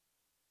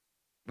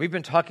We've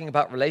been talking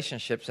about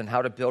relationships and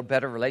how to build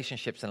better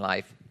relationships in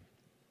life.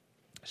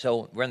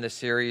 So we're in this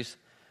series.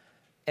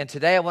 And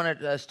today I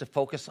wanted us to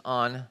focus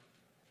on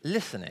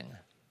listening.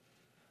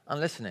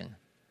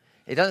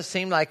 It doesn't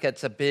seem like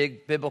it's a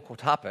big biblical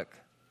topic.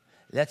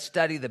 Let's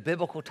study the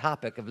biblical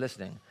topic of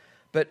listening.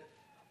 But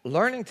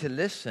learning to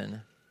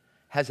listen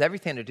has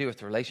everything to do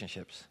with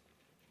relationships.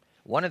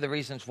 One of the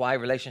reasons why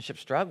relationships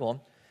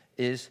struggle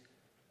is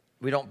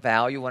we don't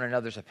value one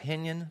another's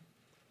opinion.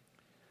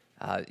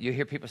 You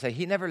hear people say,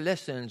 he never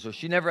listens or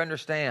she never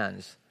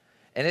understands.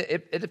 And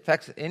it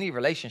affects any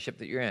relationship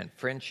that you're in,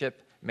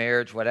 friendship,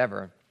 marriage,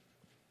 whatever.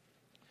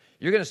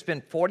 You're going to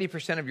spend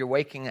 40% of your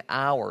waking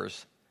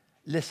hours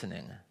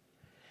listening.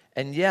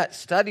 And yet,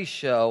 studies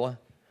show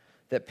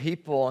that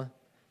people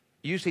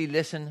usually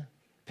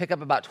pick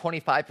up about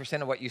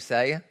 25% of what you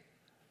say.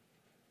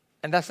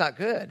 And that's not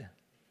good.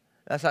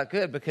 That's not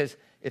good, because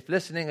if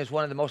listening is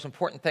one of the most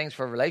important things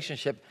for a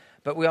relationship,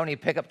 but we only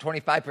pick up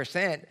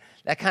 25%,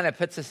 that kind of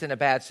puts us in a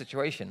bad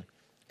situation.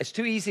 It's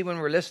too easy when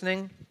we're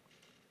listening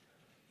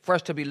for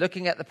us to be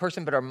looking at the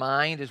person, but our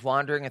mind is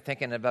wandering and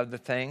thinking of other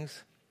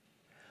things.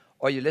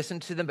 Or you listen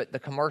to them, but the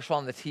commercial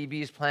on the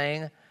TV is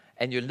playing,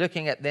 and you're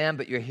looking at them,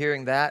 but you're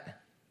hearing that.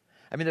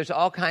 I mean, there's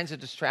all kinds of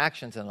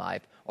distractions in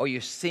life. Or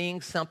you're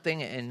seeing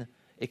something, and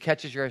it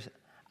catches your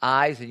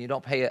eyes, and you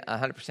don't pay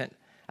 100%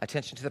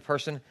 attention to the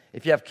person.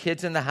 If you have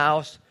kids in the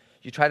house,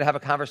 you try to have a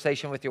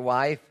conversation with your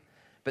wife,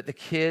 but the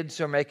kids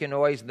are making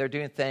noise, and they're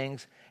doing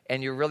things,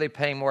 and you're really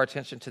paying more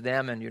attention to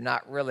them, and you're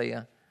not really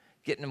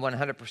getting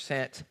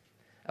 100%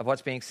 of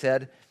what's being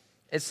said.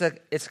 It's a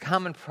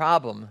common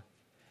problem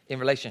in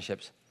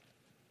relationships.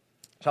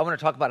 So I want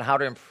to talk about how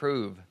to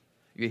improve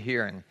your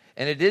hearing.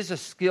 And it is a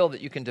skill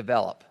that you can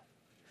develop.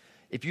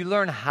 If you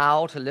learn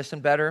how to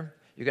listen better,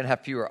 you're going to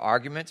have fewer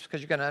arguments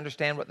because you're going to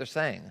understand what they're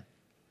saying.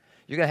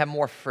 You're going to have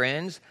more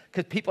friends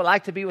because people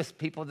like to be with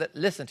people that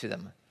listen to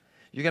them.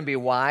 You're going to be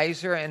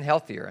wiser and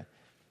healthier.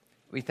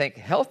 We think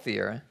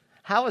healthier.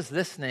 How is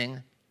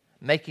listening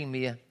making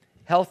me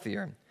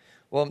healthier?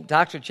 Well,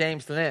 Dr.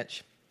 James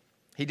Lynch,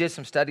 he did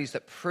some studies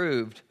that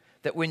proved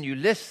that when you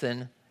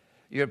listen,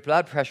 your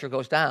blood pressure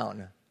goes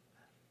down.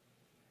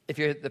 If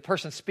you're the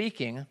person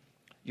speaking,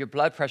 your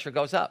blood pressure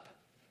goes up.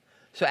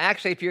 So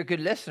actually, if you're a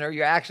good listener,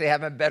 you're actually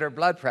having better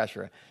blood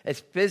pressure. It's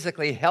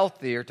physically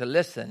healthier to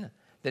listen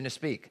than to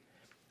speak.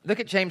 Look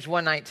at James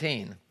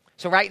 1:19.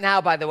 So right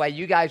now, by the way,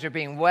 you guys are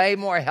being way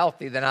more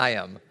healthy than I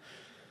am.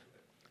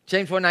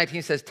 James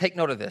 1:19 says, take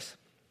note of this.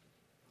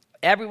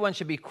 Everyone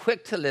should be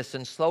quick to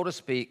listen, slow to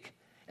speak,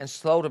 and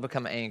slow to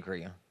become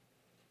angry.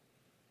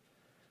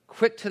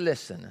 Quick to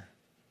listen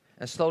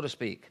and slow to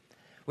speak.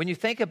 When you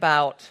think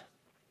about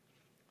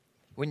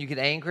when you get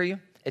angry,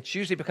 it's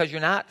usually because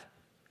you're not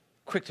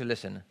quick to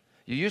listen.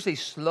 You're usually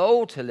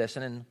slow to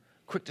listen and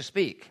quick to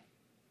speak.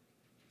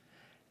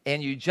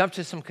 And you jump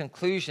to some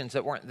conclusions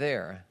that weren't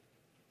there.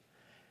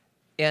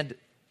 And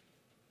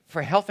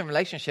for health and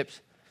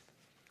relationships,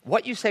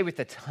 what you say with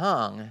the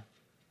tongue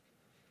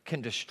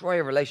can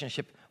destroy a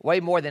relationship way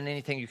more than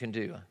anything you can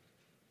do.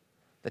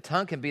 The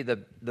tongue can be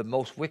the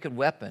most wicked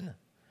weapon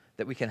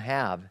that we can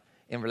have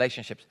in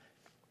relationships.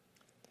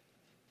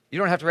 You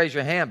don't have to raise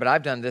your hand, but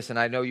I've done this, and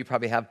I know you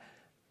probably have.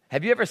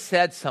 Have you ever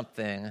said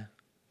something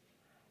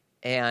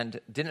and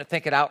didn't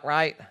think it out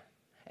right,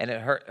 and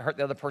it hurt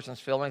the other person's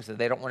feelings that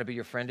they don't want to be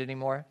your friend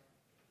anymore?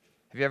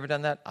 Have you ever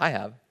done that? I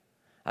have.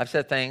 I've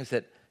said things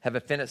that have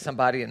offended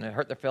somebody and it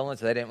hurt their feelings,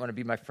 so they didn't want to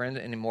be my friend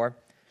anymore.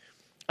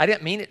 I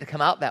didn't mean it to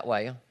come out that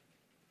way,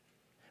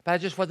 but I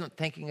just wasn't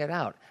thinking it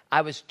out.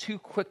 I was too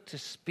quick to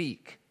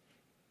speak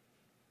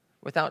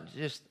without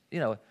just,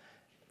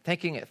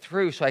 thinking it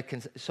through so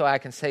I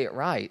can say it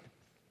right.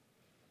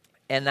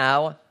 And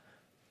now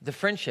the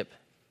friendship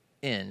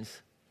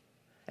ends,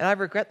 and I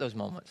regret those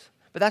moments.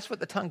 But that's what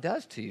the tongue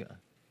does to you.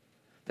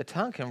 The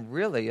tongue can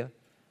really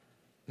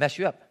mess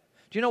you up.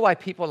 Do you know why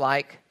people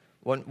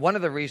one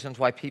of the reasons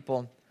why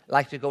people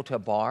like to go to a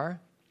bar?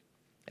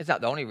 It's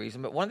not the only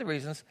reason, but one of the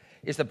reasons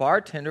is the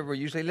bartender will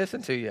usually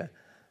listen to you.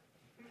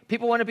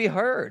 People want to be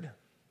heard.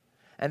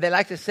 And they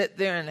like to sit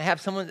there and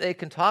have someone they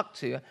can talk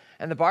to.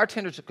 And the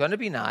bartender's going to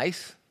be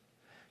nice.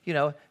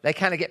 They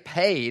kind of get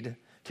paid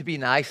to be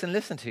nice and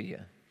listen to you.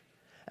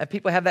 And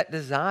people have that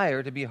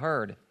desire to be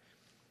heard.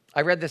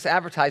 I read this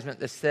advertisement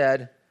that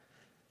said,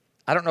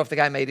 I don't know if the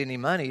guy made any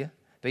money,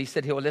 but he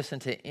said he will listen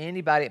to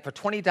anybody. For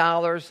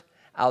 $20,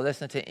 I'll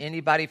listen to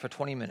anybody for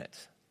 20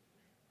 minutes.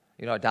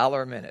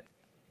 $1 a minute.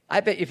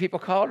 I bet you people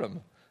called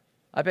him.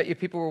 I bet you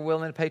people were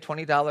willing to pay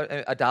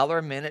 $1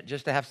 a minute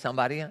just to have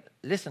somebody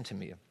listen to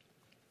me.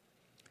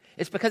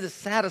 It's because it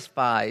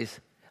satisfies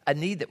a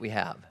need that we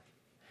have.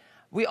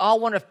 We all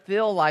want to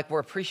feel like we're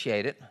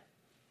appreciated,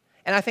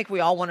 and I think we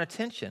all want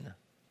attention.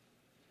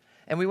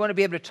 And we want to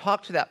be able to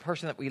talk to that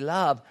person that we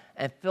love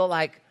and feel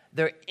like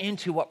they're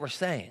into what we're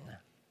saying.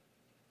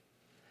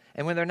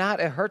 And when they're not,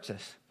 it hurts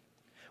us.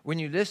 When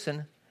you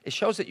listen, it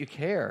shows that you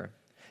care.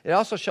 It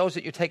also shows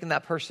that you're taking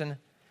that person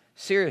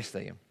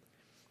seriously.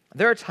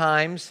 There are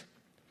times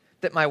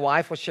that my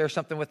wife will share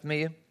something with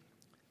me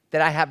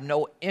that I have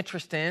no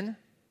interest in,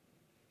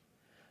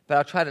 but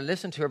I'll try to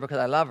listen to her because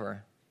I love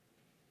her.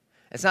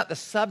 It's not the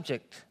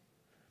subject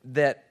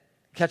that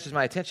catches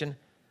my attention,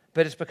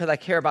 but it's because I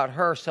care about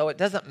her. So it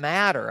doesn't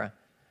matter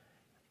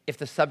if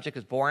the subject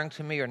is boring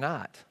to me or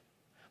not.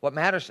 What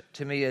matters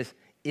to me is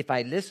if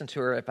I listen to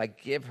her, if I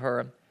give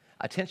her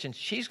attention,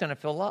 she's going to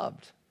feel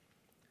loved.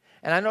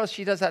 And I notice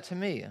she does that to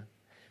me.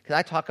 Because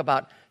I talk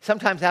about,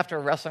 sometimes after a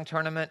wrestling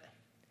tournament,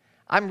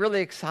 I'm really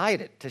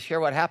excited to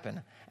share what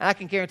happened. And I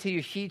can guarantee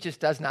you she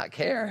just does not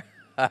care.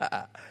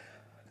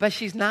 But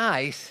she's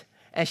nice,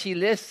 and she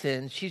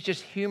listens. She's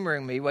just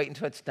humoring me, waiting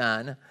until it's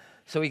done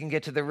so we can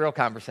get to the real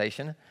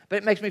conversation. But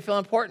it makes me feel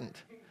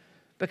important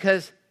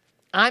because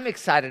I'm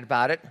excited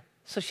about it,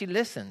 so she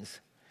listens.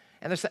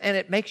 And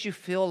it makes you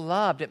feel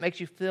loved. It makes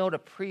you feel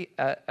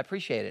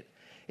appreciated.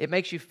 It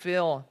makes you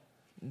feel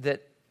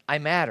that I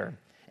matter.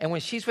 And when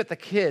she's with the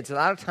kids, a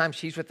lot of times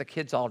she's with the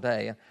kids all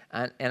day,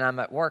 and I'm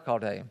at work all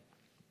day.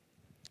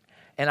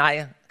 And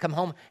I come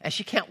home, and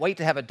she can't wait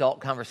to have adult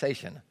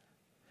conversation.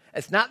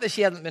 It's not that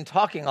she hasn't been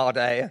talking all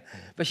day,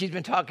 but she's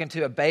been talking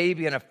to a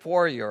baby and a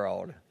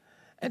 4-year-old.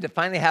 And to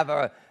finally have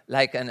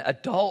an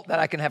adult that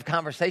I can have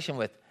conversation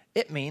with,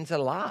 it means a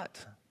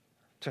lot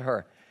to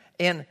her.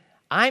 And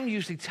I'm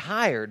usually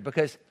tired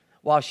because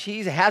while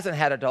she hasn't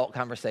had adult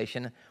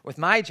conversation, with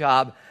my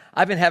job,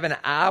 I've been having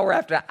hour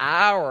after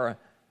hour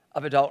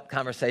of adult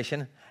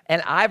conversation,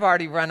 and I've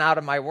already run out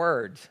of my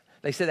words.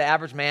 They say the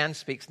average man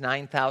speaks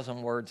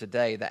 9,000 words a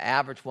day. The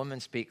average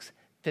woman speaks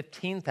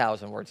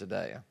 15,000 words a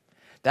day.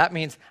 That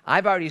means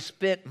I've already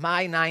spent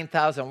my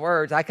 9,000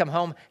 words. I come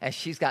home, and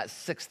she's got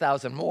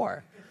 6,000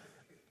 more.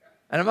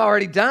 And I'm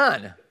already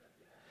done.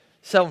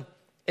 So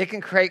it can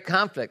create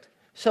conflict.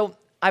 So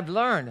I've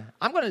learned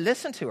I'm going to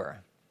listen to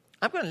her.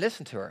 I'm going to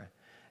listen to her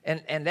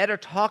and let her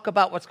talk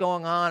about what's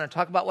going on and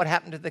talk about what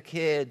happened to the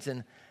kids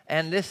and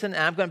listen.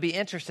 And I'm going to be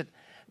interested,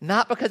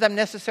 not because I'm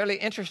necessarily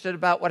interested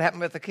about what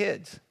happened with the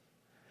kids.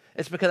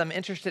 It's because I'm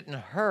interested in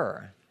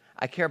her.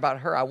 I care about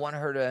her. I want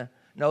her to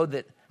know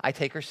that I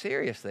take her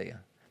seriously,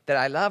 that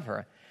I love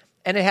her.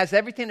 And it has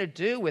everything to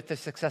do with the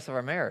success of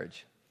our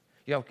marriage.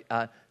 You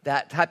know,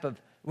 that type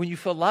of, when you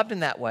feel loved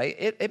in that way,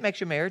 it makes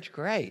your marriage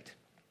great.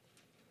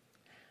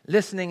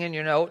 Listening in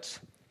your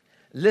notes.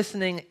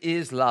 Listening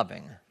is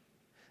loving.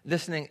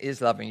 Listening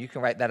is loving. You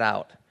can write that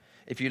out.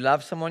 If you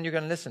love someone, you're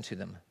going to listen to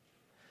them.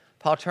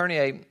 Paul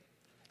Tournier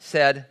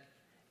said,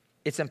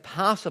 it's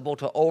impossible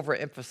to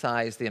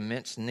overemphasize the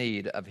immense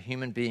need of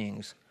human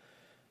beings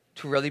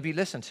to really be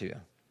listened to.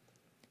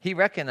 He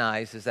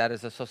recognizes that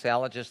as a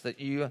sociologist that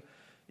you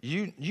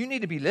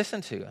need to be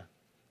listened to.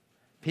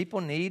 People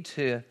need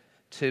to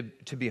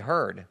be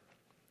heard.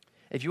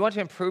 If you want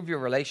to improve your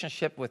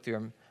relationship with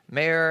your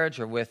marriage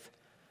or with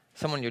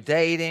someone you're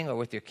dating or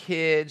with your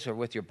kids or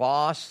with your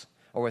boss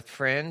or with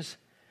friends,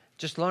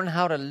 just learn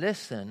how to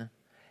listen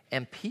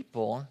and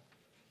people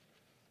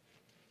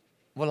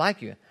will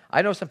like you.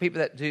 I know some people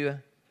that do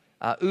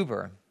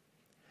Uber,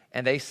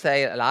 and they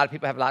say a lot of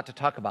people have a lot to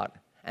talk about,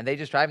 and they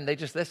just drive and they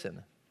just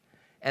listen.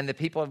 And the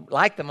people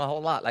like them a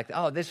whole lot. Like,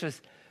 oh, this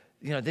was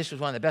one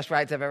of the best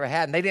rides I've ever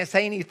had. And they didn't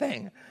say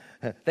anything.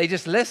 They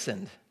just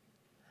listened.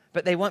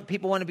 But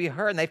people want to be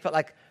heard, and they felt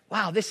like,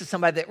 wow, this is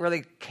somebody that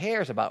really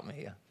cares about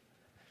me.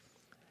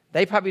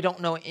 They probably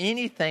don't know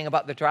anything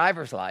about the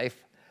driver's life,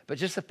 but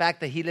just the fact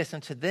that he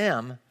listened to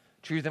them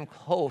drew them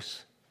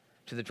close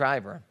to the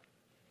driver.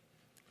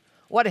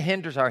 What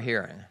hinders our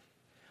hearing?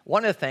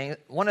 One of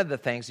the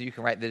things that you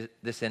can write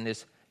this in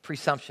is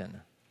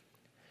presumption.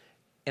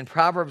 In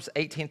Proverbs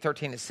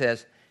 18:13 it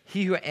says,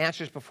 he who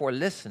answers before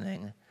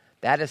listening,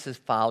 that is his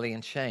folly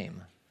and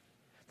shame.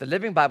 The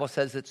Living Bible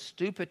says it's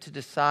stupid to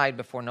decide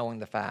before knowing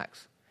the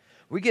facts.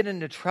 We get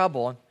into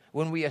trouble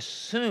when we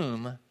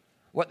assume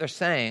what they're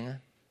saying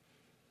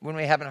when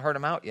we haven't heard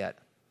them out yet.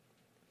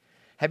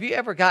 Have you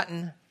ever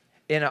gotten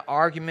in an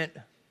argument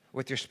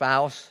with your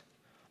spouse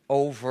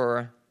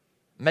over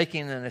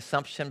making an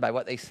assumption by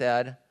what they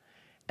said,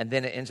 and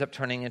then it ends up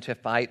turning into a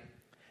fight?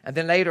 And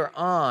then later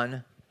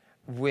on,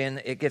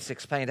 when it gets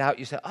explained out,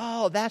 you say,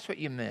 oh, that's what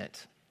you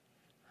meant.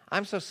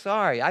 I'm so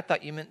sorry. I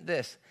thought you meant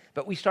this.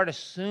 But we start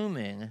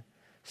assuming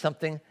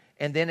something,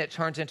 and then it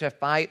turns into a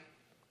fight.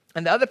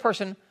 And the other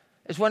person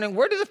is wondering,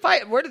 where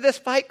did this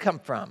fight come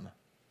from?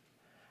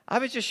 I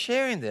was just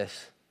sharing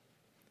this.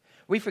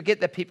 We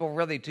forget that people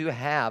really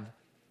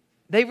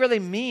they really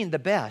mean the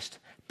best.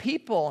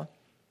 People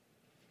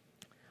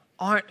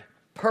aren't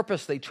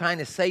purposely trying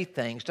to say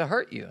things to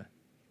hurt you.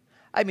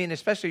 I mean,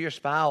 especially your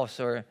spouse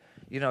or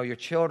your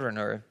children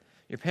or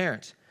your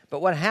parents.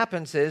 But what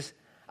happens is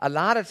a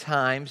lot of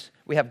times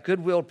we have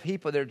good-willed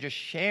people that are just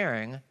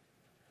sharing,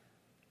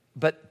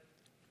 but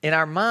in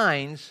our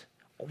minds,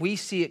 we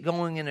see it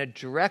going in a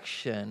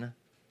direction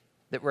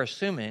that we're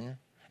assuming,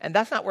 and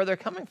that's not where they're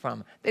coming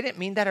from. They didn't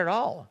mean that at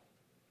all.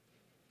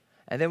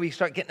 And then we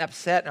start getting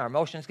upset and our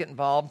emotions get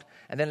involved,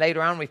 and then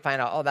later on we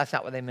find out, oh, that's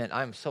not what they meant.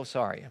 I'm so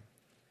sorry.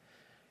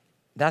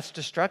 That's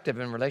destructive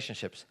in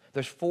relationships.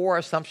 There's 4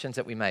 assumptions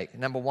that we make.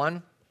 Number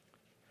 1,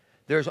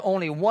 there's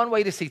only one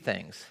way to see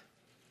things.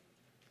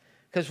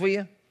 Because we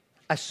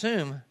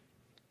assume,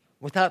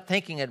 without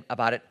thinking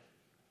about it,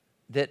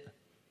 that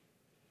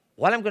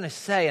what I'm going to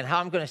say and how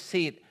I'm going to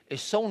see it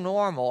is so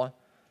normal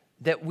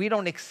that we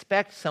don't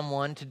expect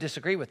someone to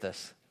disagree with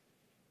us.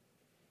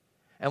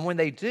 And when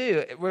they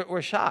do,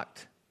 we're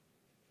shocked.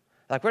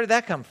 Like, where did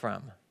that come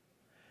from?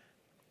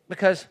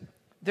 Because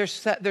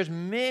there's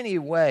many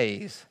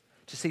ways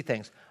to see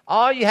things.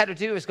 All you had to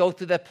do is go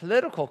through the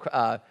political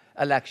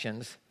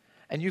elections,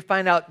 and you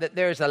find out that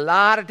there's a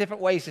lot of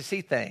different ways to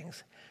see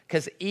things,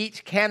 because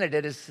each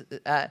candidate is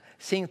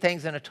seeing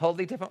things in a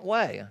totally different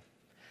way.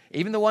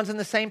 Even the ones in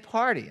the same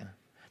party,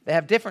 they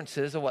have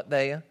differences of what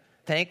they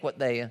think, what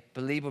they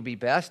believe would be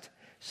best.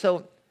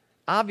 So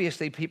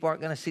obviously people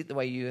aren't going to see it the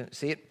way you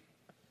see it.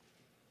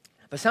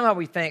 But somehow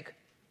we think,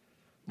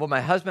 well,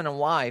 my husband and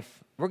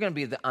wife, we're going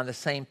to be on the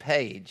same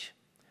page.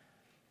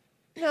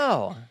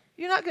 No,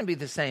 you're not going to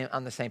be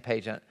on the same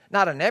page.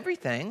 Not on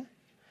everything.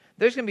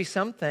 There's going to be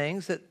some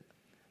things that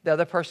the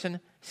other person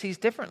sees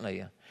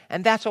differently.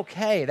 And that's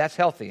okay. That's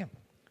healthy.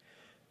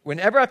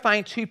 Whenever I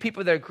find two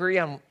people that agree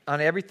on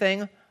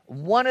everything,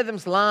 one of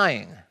them's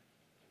lying.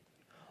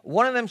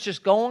 One of them's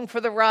just going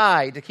for the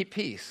ride to keep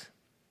peace.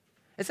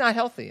 It's not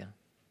healthy.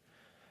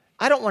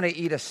 I don't want to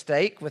eat a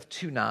steak with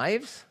two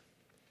knives.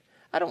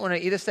 I don't want to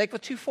eat a steak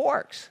with two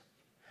forks.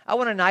 I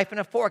want a knife and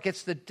a fork.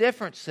 It's the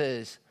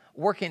differences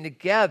working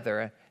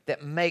together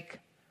that make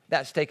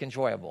that steak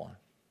enjoyable.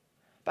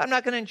 But I'm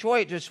not going to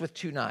enjoy it just with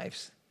two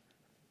knives.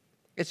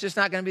 It's just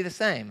not going to be the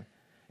same.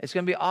 It's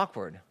going to be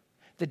awkward.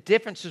 The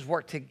differences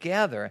work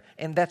together,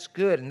 and that's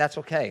good, and that's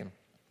okay.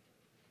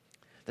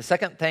 The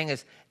second thing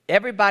is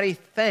everybody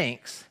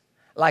thinks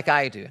like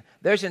I do.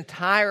 There's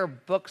entire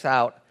books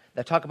out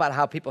that talk about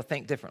how people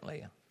think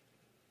differently.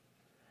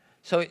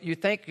 So you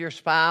think your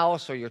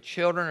spouse or your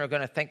children are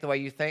going to think the way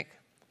you think?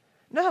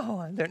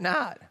 No, they're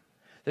not.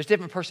 There's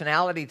different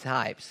personality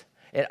types.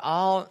 It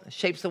all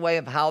shapes the way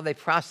of how they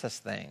process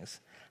things,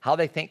 how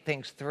they think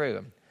things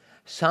through.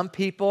 Some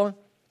people,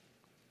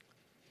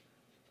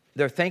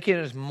 their thinking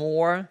is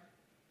more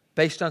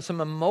based on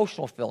some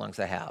emotional feelings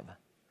they have.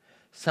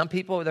 Some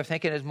people, their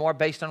thinking is more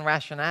based on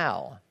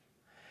rationale.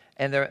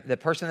 And the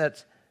person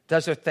that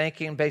does their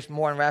thinking based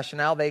more on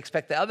rationale, they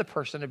expect the other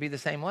person to be the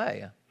same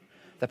way.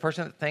 The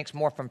person that thinks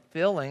more from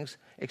feelings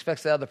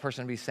expects the other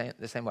person to be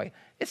the same way.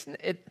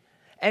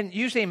 And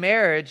usually in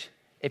marriage,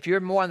 if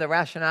you're more on the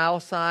rationale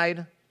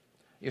side,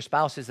 your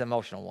spouse is the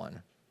emotional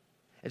one.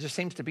 It just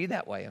seems to be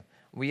that way.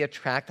 We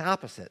attract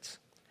opposites,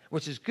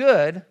 which is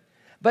good,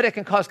 but it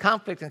can cause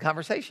conflict in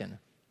conversation.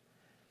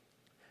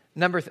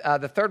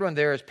 The third one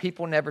there is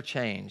people never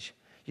change.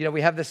 You know,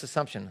 we have this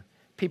assumption,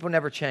 people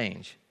never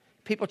change.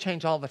 People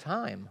change all the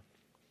time.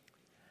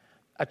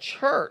 A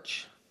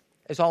church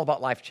is all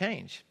about life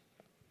change.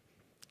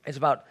 It's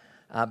about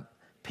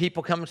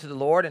people coming to the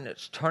Lord and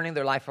it's turning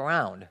their life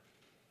around.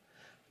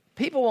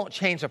 People won't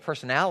change their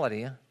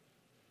personality.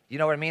 You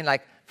know what I mean?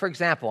 Like, for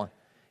example,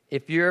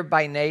 if you're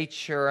by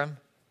nature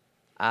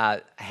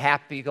a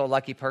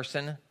happy-go-lucky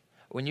person,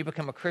 when you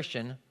become a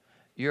Christian,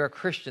 you're a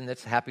Christian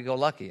that's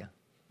happy-go-lucky.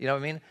 You know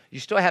what I mean? You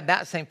still have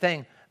that same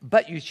thing,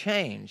 but you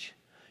change.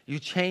 You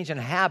change in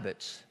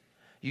habits.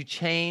 You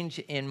change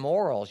in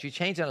morals. You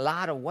change in a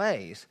lot of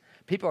ways.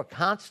 People are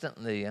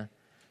constantly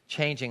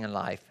changing in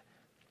life.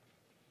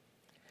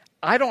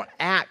 I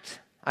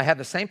have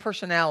the same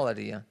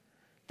personality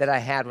that I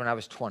had when I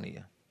was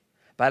 20.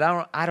 But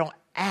I don't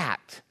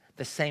act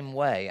the same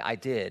way I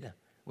did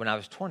when I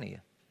was 20.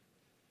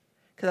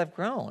 Because I've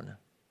grown.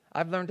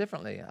 I've learned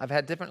differently. I've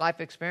had different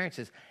life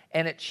experiences.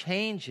 And it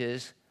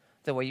changes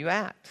the way you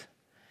act.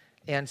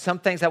 And some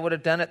things I would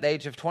have done at the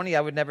age of 20,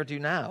 I would never do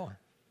now.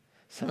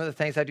 Some of the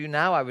things I do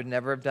now, I would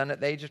never have done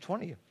at the age of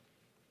 20.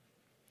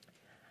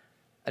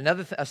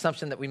 Another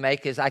assumption that we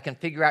make is I can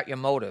figure out your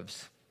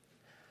motives.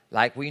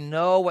 Like we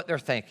know what they're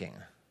thinking.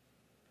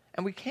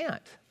 And we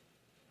can't.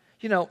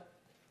 You know,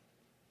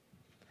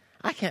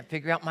 I can't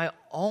figure out my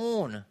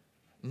own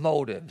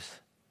motives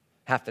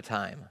half the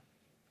time.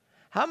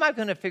 How am I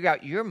going to figure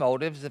out your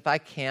motives if I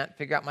can't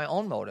figure out my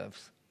own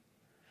motives?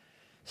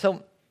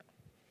 So,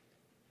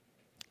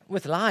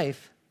 with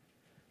life,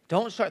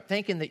 don't start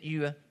thinking that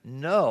you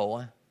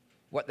know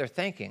what they're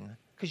thinking,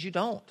 because you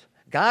don't.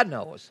 God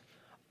knows.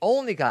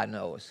 Only God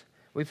knows.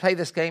 We play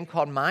this game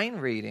called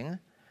mind reading,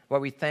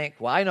 where we think,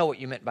 well, I know what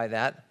you meant by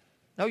that.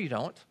 No, you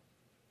don't.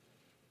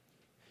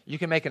 You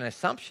can make an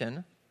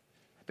assumption,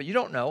 but you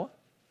don't know.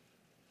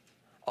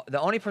 The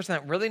only person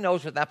that really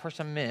knows what that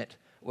person meant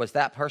was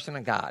that person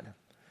and God.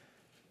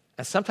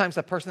 And sometimes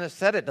the person that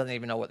said it doesn't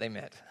even know what they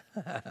meant.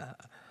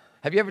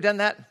 Have you ever done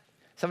that?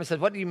 Someone says,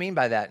 what do you mean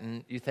by that?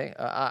 And you think,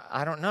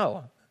 I don't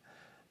know.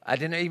 I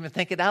didn't even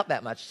think it out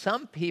that much.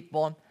 Some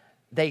people,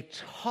 they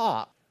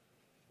talk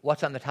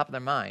what's on the top of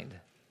their mind.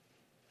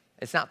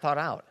 It's not thought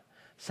out.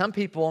 Some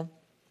people,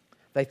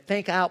 they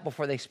think out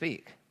before they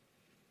speak.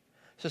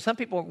 So some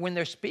people, when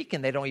they're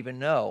speaking, they don't even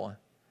know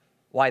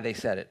why they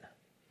said it.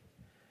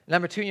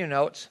 Number 2 in your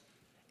notes,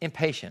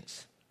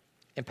 impatience.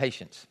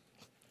 Impatience.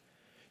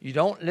 You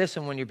don't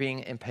listen when you're being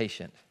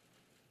impatient.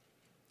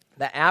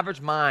 The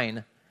average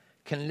mind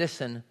can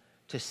listen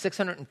to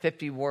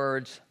 650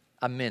 words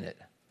a minute.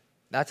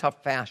 That's how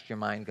fast your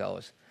mind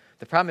goes.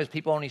 The problem is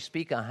people only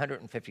speak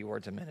 150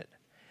 words a minute.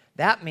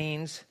 That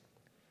means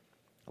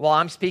while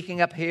I'm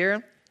speaking up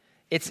here,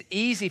 it's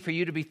easy for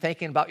you to be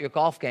thinking about your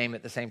golf game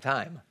at the same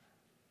time.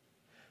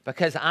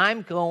 Because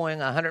I'm going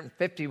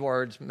 150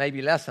 words,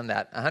 maybe less than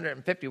that,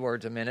 150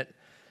 words a minute,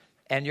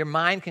 and your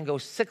mind can go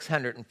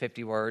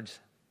 650 words.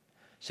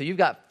 So you've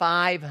got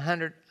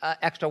 500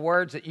 extra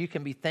words that you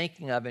can be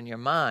thinking of in your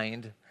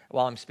mind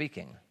while I'm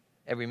speaking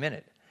every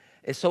minute.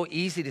 It's so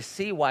easy to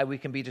see why we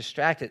can be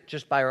distracted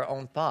just by our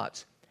own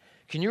thoughts.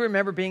 Can you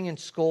remember being in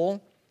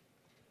school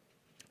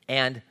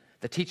and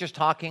the teacher's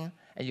talking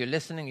and you're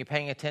listening, you're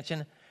paying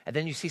attention, and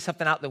then you see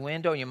something out the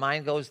window and your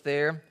mind goes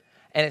there,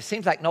 and it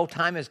seems like no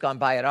time has gone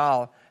by at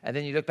all, and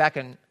then you look back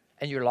and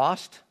you're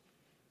lost?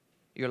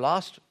 You're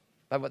lost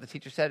by what the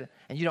teacher said,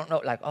 and you don't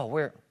know, like,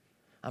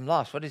 I'm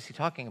lost. What is he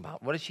talking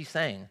about? What is she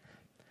saying?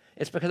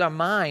 It's because our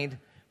mind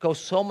goes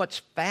so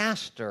much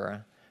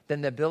faster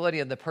than the ability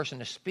of the person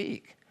to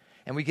speak,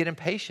 and we get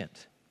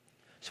impatient.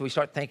 So we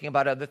start thinking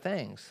about other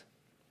things.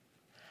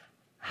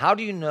 How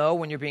do you know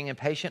when you're being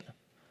impatient?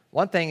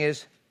 One thing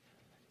is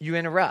you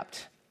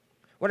interrupt.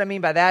 What I mean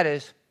by that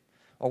is,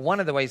 or one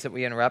of the ways that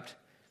we interrupt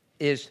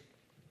is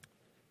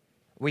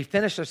we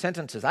finish their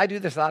sentences. I do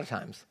this a lot of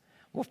times.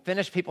 We'll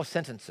finish people's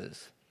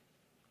sentences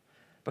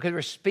because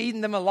we're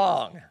speeding them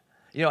along,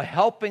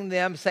 helping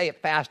them say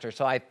it faster.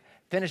 So I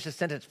finish the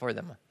sentence for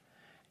them.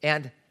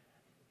 And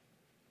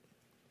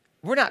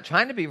we're not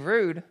trying to be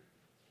rude,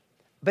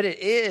 but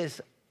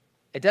it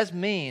does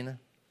mean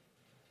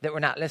that we're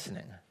not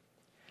listening.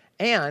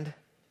 And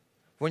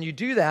when you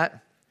do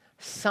that,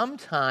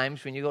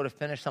 sometimes when you go to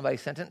finish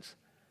somebody's sentence,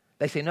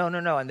 they say, no,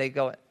 and they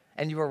go,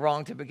 and you were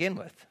wrong to begin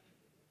with.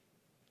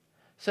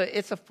 So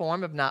it's a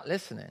form of not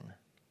listening.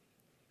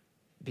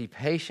 Be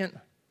patient.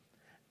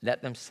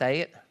 Let them say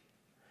it.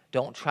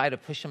 Don't try to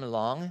push them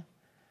along.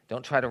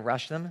 Don't try to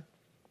rush them.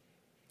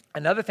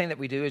 Another thing that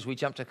we do is we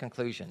jump to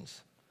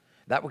conclusions.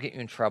 That will get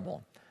you in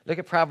trouble. Look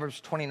at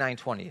Proverbs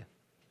 29:20.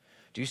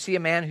 Do you see a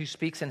man who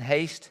speaks in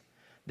haste?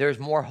 There is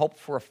more hope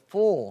for a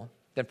fool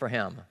than for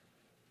him.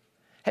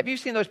 Have you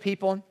seen those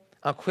people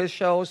on quiz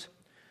shows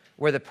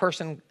where the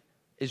person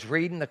is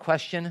reading the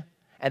question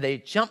and they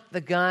jump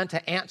the gun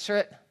to answer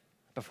it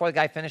before the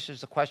guy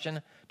finishes the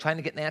question, trying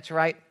to get an answer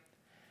right?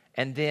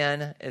 And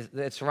then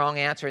it's the wrong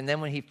answer. And then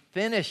when he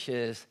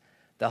finishes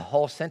the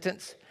whole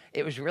sentence,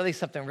 it was really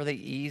something really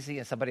easy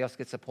and somebody else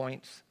gets the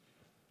points.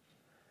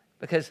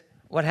 Because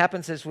what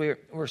happens is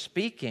we're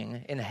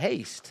speaking in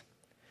haste.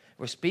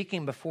 We're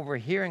speaking before we're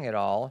hearing it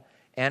all,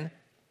 and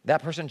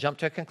that person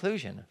jumped to a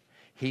conclusion.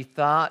 He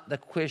thought the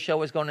quiz show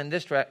was going in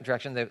this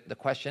direction, the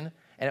question,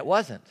 and it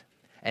wasn't.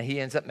 And he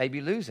ends up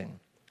maybe losing.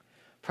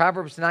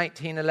 Proverbs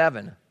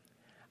 19:11.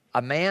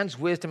 A man's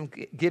wisdom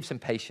gives him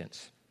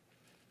patience.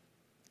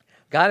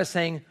 God is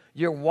saying,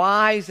 you're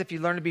wise if you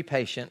learn to be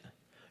patient.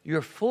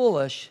 You're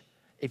foolish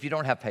if you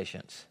don't have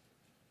patience.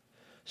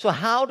 So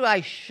how do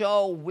I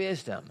show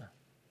wisdom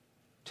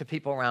to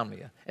people around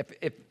me?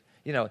 If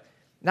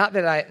not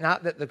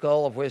that the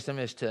goal of wisdom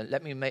is to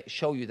let me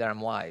show you that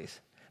I'm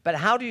wise, but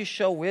how do you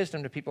show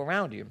wisdom to people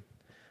around you?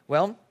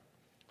 Well,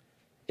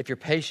 if you're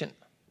patient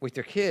with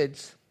your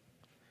kids,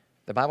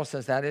 the Bible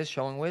says that is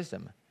showing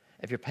wisdom.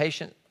 If you're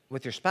patient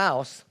with your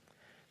spouse,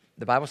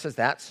 the Bible says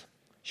that's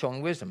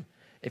showing wisdom.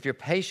 If you're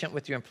patient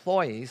with your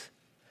employees,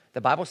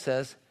 the Bible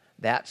says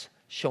that's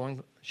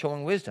showing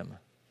wisdom.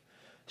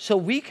 So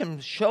we can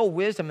show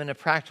wisdom in a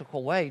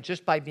practical way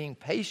just by being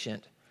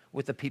patient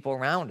with the people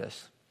around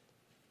us.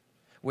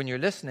 When you're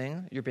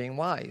listening, you're being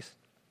wise.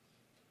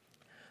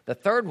 The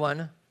third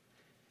one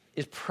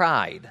is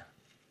pride.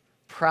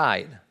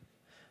 Pride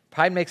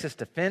makes us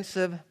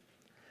defensive.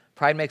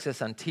 Pride makes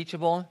us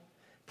unteachable.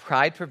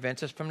 Pride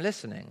prevents us from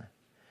listening.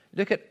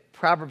 Look at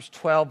Proverbs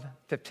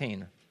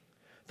 12:15.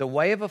 The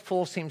way of a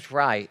fool seems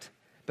right,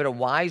 but a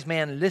wise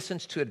man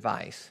listens to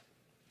advice.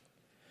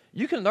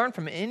 You can learn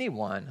from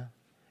anyone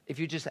if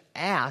you just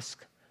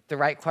ask the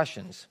right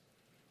questions.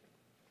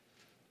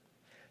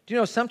 Do you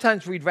know,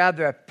 sometimes we'd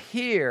rather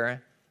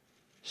appear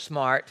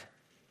smart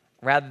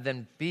rather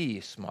than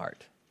be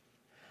smart.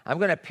 I'm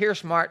going to appear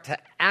smart to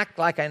act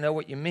like I know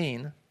what you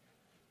mean.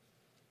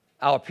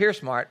 I'll appear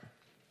smart,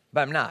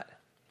 but I'm not.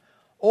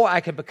 Or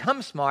I could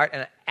become smart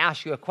and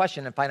ask you a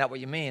question and find out what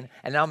you mean,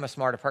 and now I'm a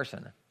smarter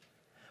person.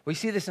 We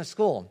see this in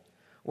school,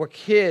 where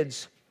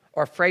kids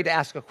are afraid to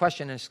ask a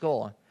question in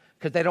school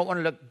because they don't want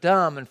to look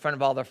dumb in front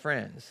of all their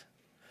friends.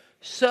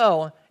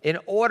 So, in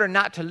order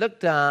not to look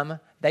dumb,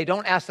 they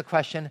don't ask the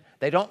question,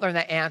 they don't learn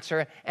the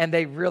answer, and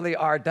they really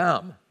are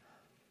dumb.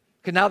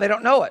 Because now they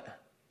don't know it.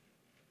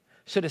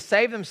 So to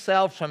save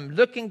themselves from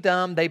looking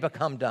dumb, they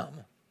become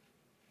dumb.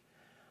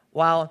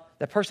 While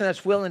the person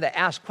that's willing to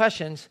ask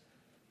questions,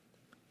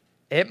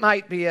 it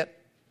might be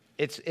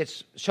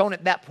it's shown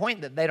at that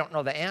point that they don't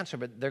know the answer,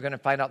 but they're going to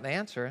find out the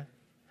answer.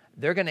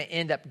 They're going to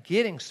end up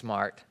getting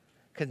smart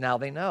because now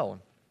they know.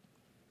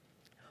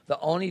 The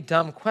only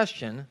dumb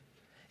question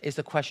is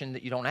the question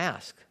that you don't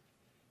ask.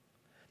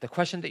 The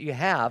question that you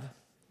have,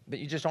 but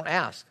you just don't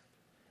ask.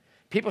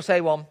 People say,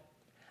 well,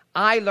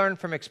 I learn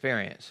from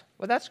experience.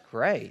 Well, that's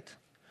great.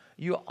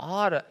 You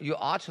ought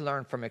to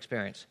learn from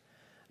experience.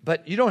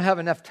 But you don't have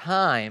enough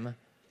time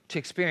to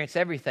experience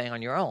everything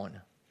on your own.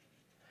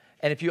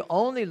 And if you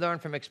only learn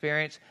from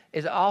experience,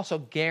 it's also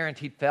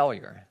guaranteed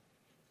failure.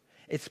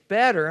 It's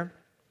better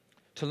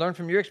to learn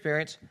from your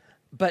experience,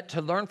 but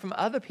to learn from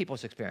other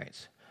people's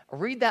experience.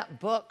 Read that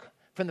book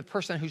from the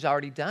person who's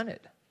already done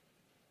it.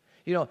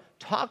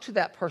 Talk to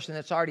that person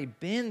that's already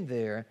been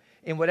there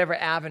in whatever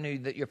avenue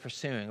that you're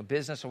pursuing, a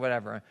business or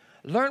whatever.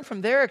 Learn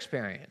from their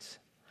experience.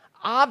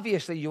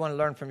 Obviously, you want to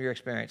learn from your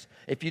experience.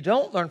 If you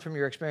don't learn from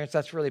your experience,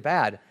 that's really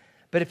bad.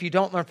 But if you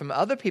don't learn from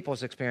other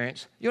people's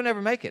experience, you'll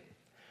never make it.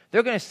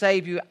 They're going to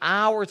save you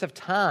hours of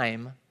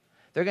time.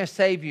 They're going to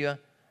save you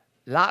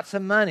lots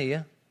of money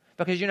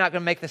because you're not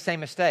going to make the same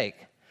mistake.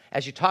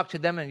 As you talk to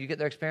them and you get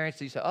their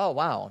experience, you say, oh,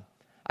 wow,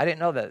 I didn't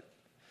know that.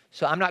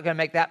 So I'm not going to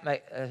make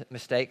that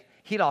mistake.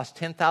 He lost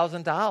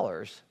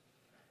 $10,000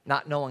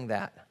 not knowing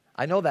that.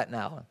 I know that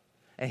now.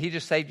 And he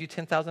just saved you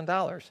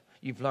 $10,000.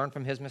 You've learned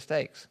from his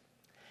mistakes.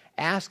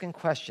 Asking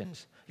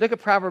questions. Look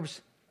at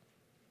Proverbs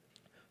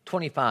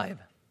 25.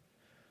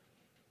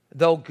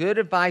 Though good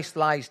advice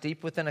lies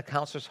deep within a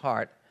counselor's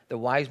heart, the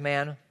wise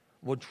man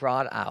will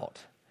draw it out.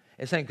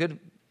 It's saying good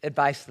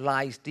advice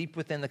lies deep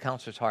within the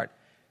counselor's heart.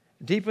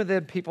 Deep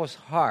within people's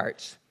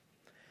hearts,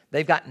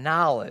 they've got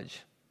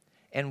knowledge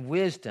and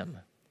wisdom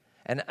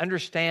and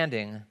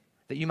understanding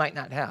that you might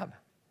not have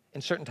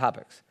in certain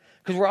topics.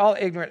 Because we're all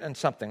ignorant in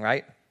something,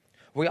 right?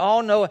 We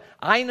all know,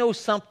 I know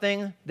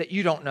something that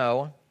you don't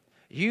know.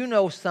 You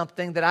know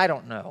something that I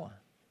don't know.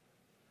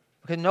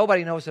 Because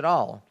nobody knows it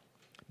all.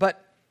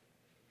 But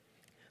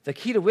the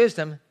key to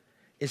wisdom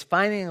is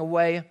finding a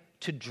way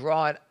to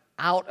draw it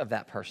out of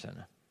that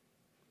person.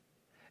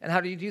 And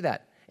how do you do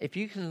that? If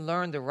you can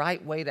learn the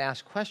right way to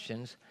ask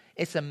questions,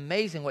 it's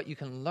amazing what you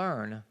can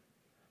learn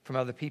from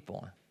other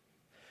people.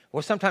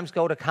 We'll sometimes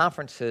go to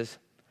conferences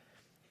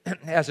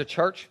as a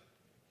church,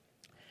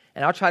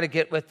 and I'll try to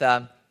get with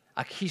a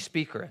key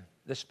speaker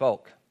that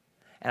spoke.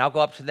 And I'll go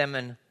up to them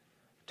and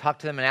talk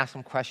to them and ask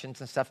them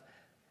questions and stuff.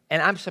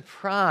 And I'm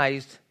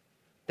surprised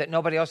that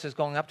nobody else is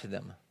going up to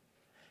them.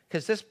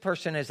 Because this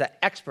person is an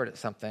expert at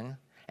something,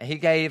 and he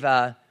gave 1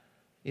 hour,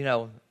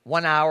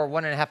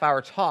 1.5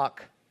 hour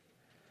talk,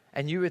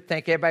 and you would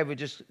think everybody would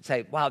just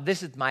say, wow,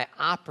 this is my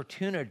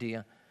opportunity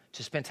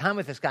to spend time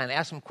with this guy and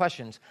ask him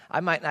questions. I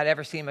might not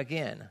ever see him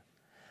again.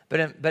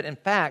 But in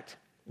fact,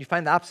 you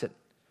find the opposite.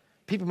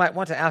 People might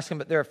want to ask him,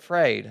 but they're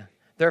afraid.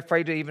 They're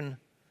afraid to even,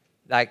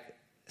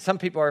 some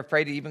people are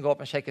afraid to even go up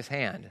and shake his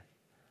hand.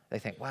 They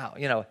think, wow,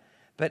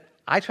 But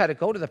I try to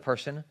go to the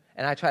person,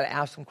 and I try to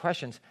ask them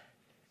questions.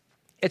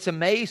 It's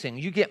amazing.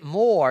 You get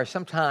more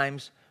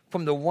sometimes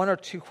from the 1 or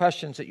 2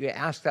 questions that you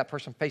ask that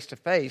person face to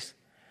face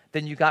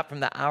than you got from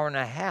the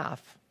 1.5 hours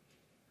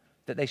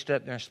that they stood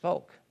up there and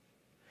spoke.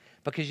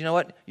 Because you know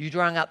what? You're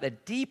drawing out the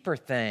deeper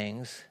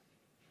things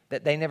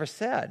that they never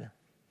said,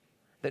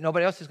 that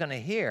nobody else is going to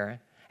hear,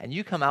 and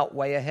you come out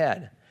way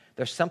ahead.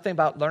 There's something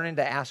about learning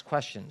to ask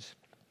questions.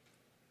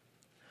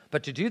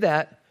 But to do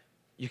that,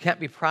 you can't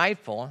be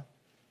prideful.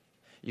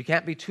 You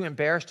can't be too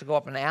embarrassed to go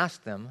up and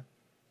ask them.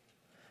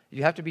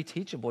 You have to be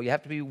teachable. You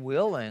have to be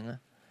willing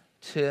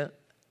to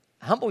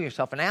humble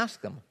yourself and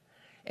ask them.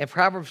 In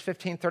Proverbs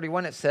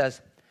 15:31, it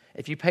says,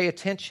 if you pay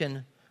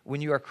attention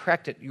when you are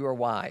corrected, you are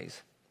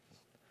wise.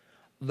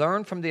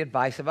 Learn from the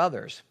advice of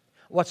others.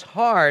 What's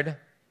hard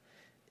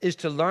is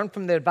to learn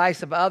from the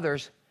advice of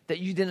others that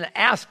you didn't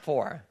ask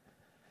for.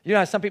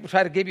 Some people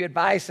try to give you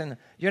advice and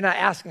you're not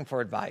asking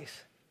for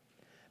advice.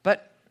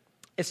 But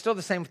it's still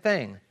the same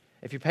thing.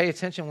 If you pay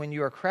attention when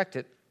you are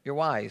corrected, you're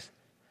wise.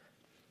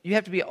 You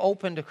have to be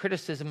open to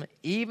criticism,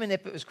 even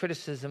if it was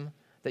criticism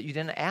that you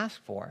didn't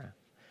ask for.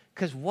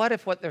 Because what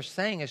if what they're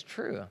saying is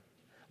true?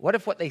 What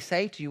if what they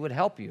say to you would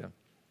help you?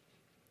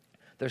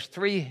 There's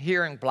 3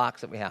 hearing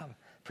blocks that we have.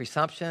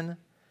 Presumption,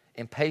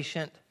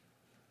 impatience,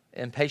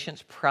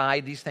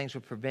 pride. These things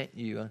would prevent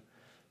you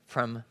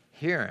from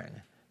hearing.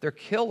 They're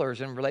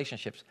killers in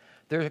relationships.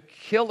 They're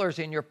killers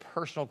in your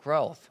personal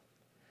growth.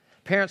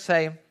 Parents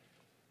say,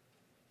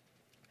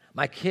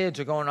 my kids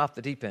are going off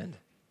the deep end.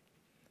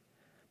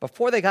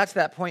 Before they got to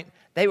that point,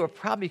 they were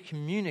probably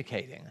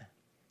communicating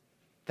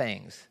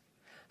things.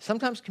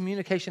 Sometimes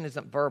communication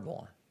isn't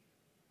verbal.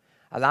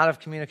 A lot of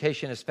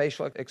communication is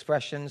facial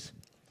expressions,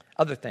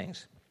 other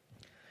things.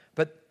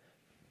 But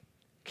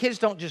kids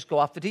don't just go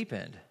off the deep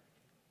end.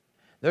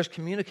 There's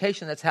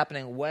communication that's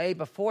happening way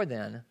before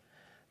then,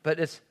 but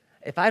it's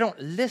if I don't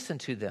listen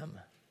to them,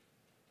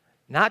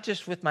 not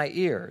just with my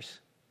ears,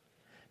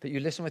 but you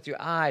listen with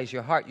your eyes,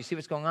 your heart, you see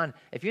what's going on.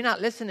 If you're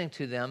not listening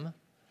to them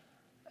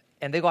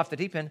and they go off the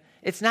deep end,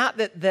 it's not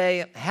that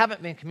they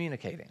haven't been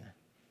communicating.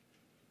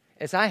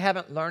 It's I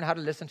haven't learned how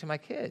to listen to my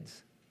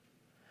kids.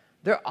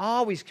 They're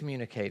always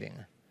communicating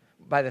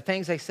by the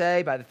things they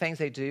say, by the things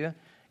they do.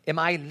 Am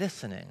I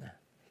listening?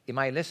 Am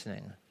I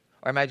listening?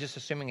 Or am I just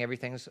assuming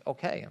everything's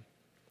okay?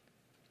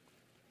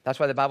 That's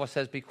why the Bible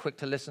says be quick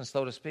to listen,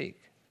 slow to speak.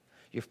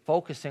 You're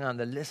focusing on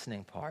the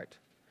listening part.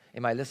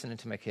 Am I listening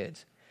to my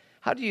kids?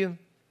 How do you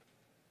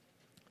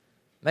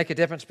make a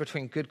difference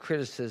between good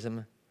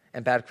criticism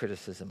and bad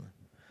criticism?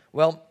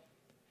 Well,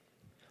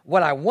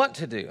 what I want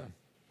to do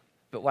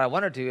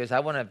is I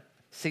want to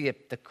see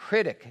if the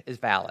critic is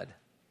valid.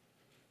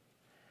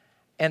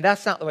 And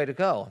that's not the way to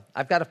go.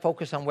 I've got to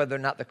focus on whether or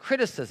not the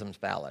criticism's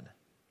valid.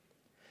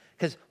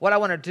 Because what I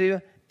want to do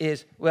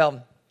is,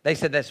 well, they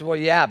said this, well,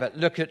 yeah, but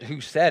look at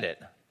who said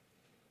it.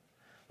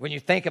 When you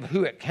think of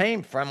who it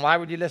came from, why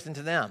would you listen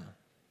to them?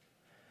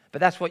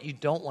 But that's what you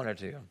don't want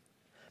to do.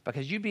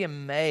 Because you'd be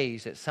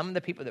amazed at some of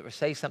the people that will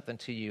say something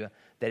to you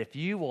that if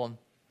you will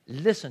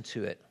listen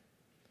to it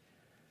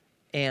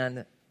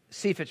and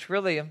see if it's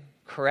really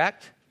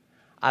correct,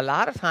 a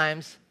lot of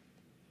times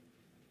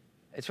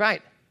it's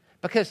right.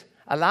 Because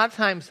a lot of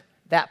times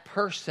that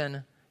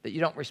person that you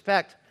don't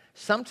respect,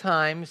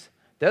 sometimes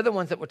they're the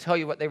ones that will tell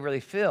you what they really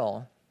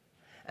feel.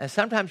 And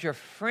sometimes your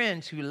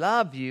friends who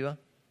love you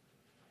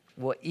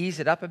will ease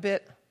it up a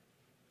bit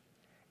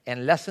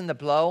and lessen the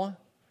blow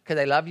because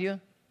they love you.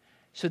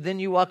 So then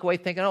you walk away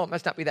thinking, oh, it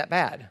must not be that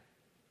bad.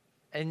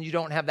 And you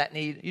don't have that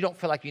need. You don't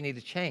feel like you need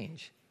to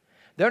change.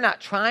 They're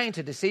not trying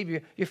to deceive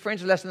you. Your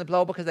friends will lessen the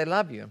blow because they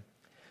love you.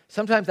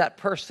 Sometimes that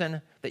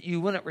person that you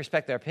wouldn't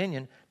respect their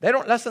opinion, they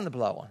don't lessen the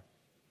blow.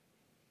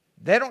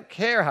 They don't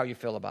care how you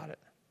feel about it.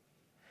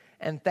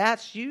 And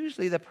that's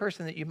usually the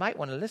person that you might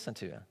want to listen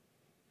to.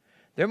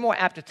 They're more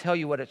apt to tell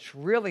you what it's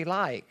really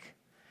like,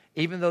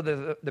 even though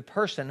the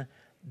person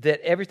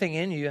that everything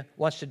in you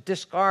wants to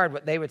discard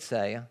what they would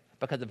say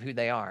because of who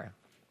they are.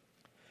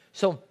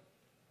 So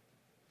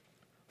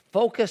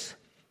focus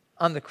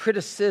on the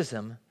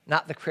criticism,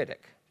 not the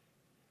critic.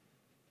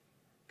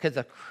 Because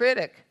the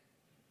critic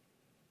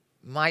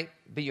might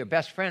be your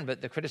best friend,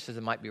 but the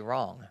criticism might be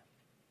wrong.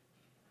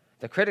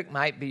 The critic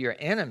might be your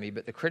enemy,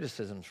 but the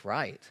criticism's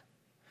right.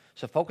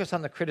 So focus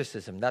on the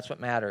criticism. That's what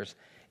matters.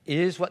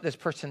 Is what this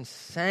person's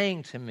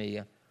saying to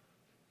me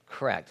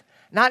correct?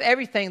 Not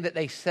everything that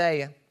they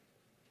say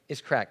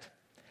is correct.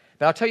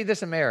 But I'll tell you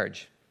this in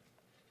marriage.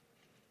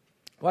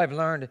 What I've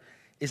learned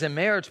is in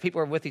marriage,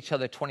 people are with each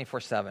other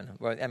 24/7.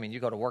 Well, I mean, you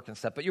go to work and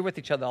stuff, but you're with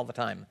each other all the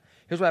time.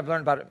 Here's what I've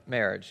learned about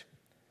marriage.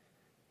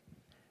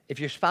 If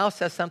your spouse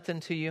says something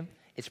to you,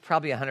 it's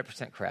probably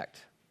 100%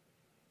 correct.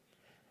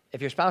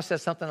 If your spouse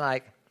says something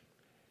like,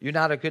 you're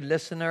not a good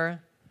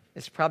listener,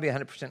 it's probably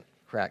 100%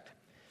 correct.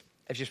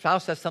 If your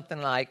spouse says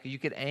something like, you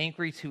get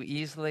angry too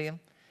easily,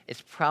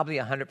 it's probably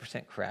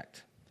 100%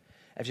 correct.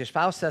 If your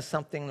spouse says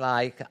something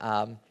like,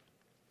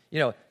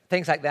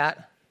 things like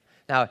that.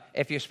 Now,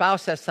 if your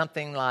spouse says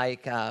something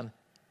like,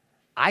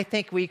 I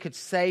think we could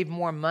save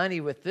more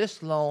money with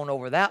this loan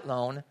over that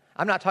loan,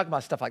 I'm not talking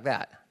about stuff like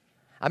that.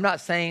 I'm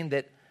not saying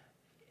that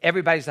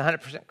everybody's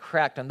 100%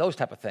 correct on those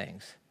type of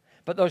things,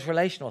 but those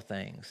relational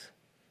things.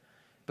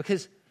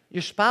 Because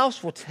your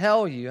spouse will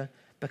tell you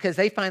because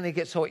they finally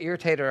get so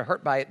irritated or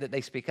hurt by it that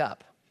they speak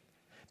up.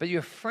 But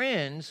your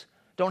friends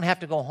don't have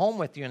to go home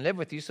with you and live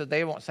with you, so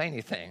they won't say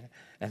anything.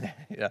 And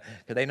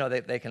because they know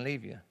that they can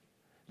leave you.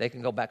 They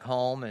can go back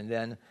home and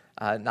then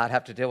not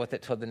have to deal with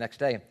it till the next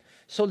day.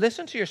 So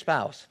listen to your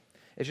spouse.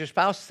 If your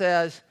spouse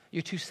says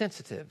you're too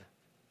sensitive,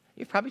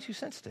 you're probably too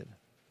sensitive.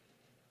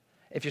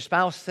 If your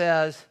spouse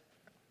says,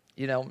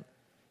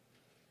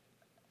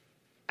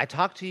 I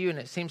talk to you and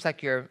it seems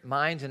like your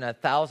mind's in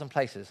 1,000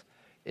 places,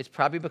 it's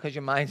probably because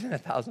your mind's in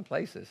 1,000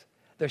 places.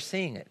 They're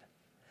seeing it.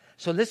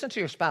 So listen to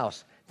your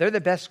spouse. They're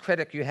the best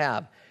critic you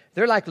have.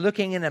 They're like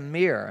looking in a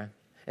mirror.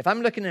 If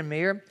I'm looking in a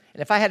mirror,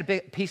 and if I had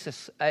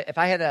if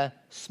I had a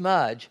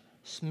smudge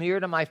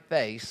smeared on my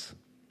face,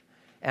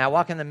 and I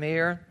walk in the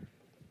mirror,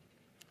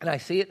 and I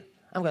see it,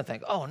 I'm going to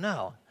think, oh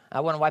no,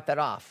 I want to wipe that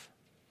off.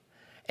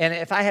 And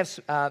if I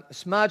have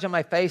smudge on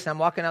my face, and I'm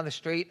walking down the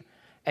street,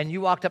 and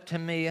you walked up to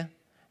me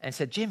and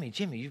said, Jimmy,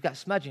 you've got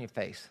smudge on your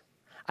face.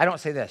 I don't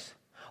say this.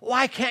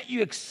 Why can't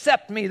you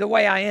accept me the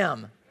way I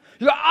am?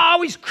 You're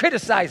always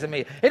criticizing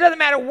me. It doesn't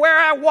matter where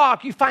I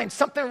walk, you find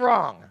something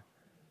wrong.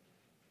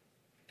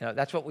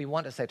 That's what we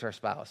want to say to our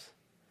spouse.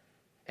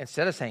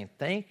 Instead of saying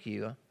thank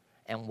you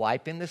and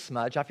wiping the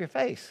smudge off your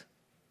face.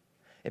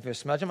 If there's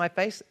smudge on my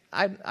face,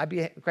 I'd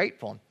be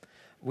grateful.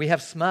 We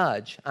have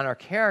smudge on our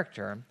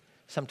character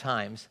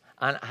sometimes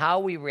on how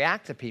we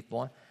react to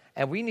people,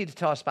 and we need to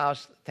tell our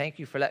spouse, thank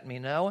you for letting me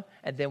know,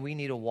 and then we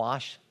need to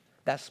wash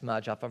that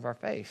smudge off of our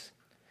face.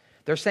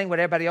 They're saying what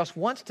everybody else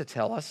wants to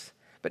tell us,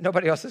 but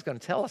nobody else is going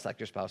to tell us like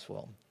your spouse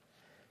will.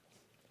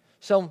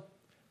 So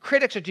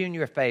critics are doing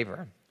you a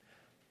favor.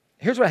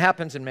 Here's what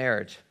happens in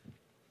marriage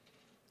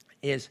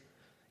is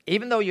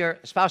even though your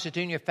spouse is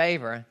doing you a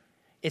favor,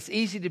 it's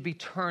easy to be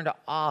turned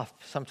off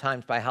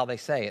sometimes by how they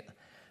say it.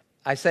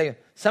 I say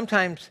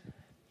sometimes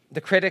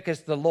the critic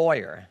is the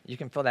lawyer. You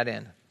can fill that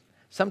in.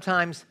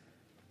 Sometimes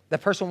the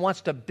person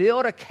wants to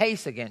build a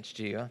case against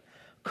you,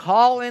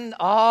 call in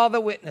all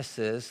the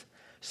witnesses,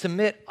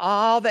 submit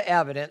all the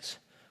evidence,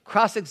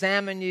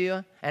 cross-examine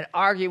you, and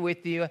argue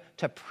with you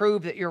to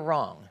prove that you're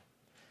wrong.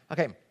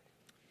 Okay,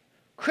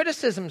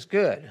 criticism's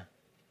good.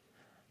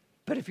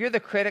 But if you're the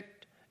critic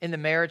in the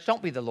marriage,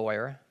 don't be the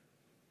lawyer.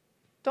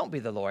 Don't be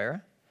the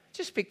lawyer.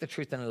 Just speak the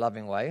truth in a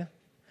loving way.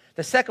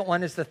 The second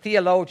one is the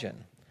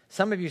theologian.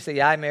 Some of you say,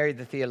 yeah, I married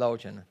the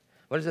theologian.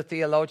 What does a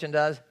theologian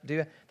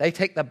do? They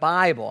take the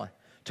Bible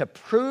to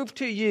prove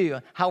to you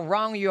how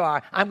wrong you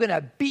are. I'm going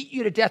to beat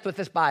you to death with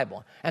this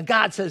Bible. And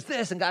God says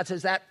this and God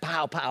says that.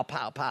 Pow, pow,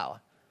 pow, pow.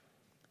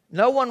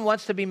 No one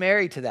wants to be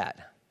married to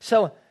that.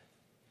 So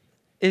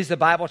is the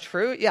Bible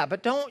true? Yeah,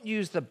 but don't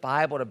use the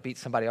Bible to beat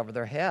somebody over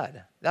their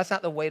head. That's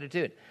not the way to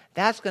do it.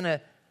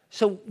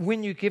 So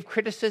when you give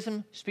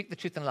criticism, speak the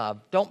truth in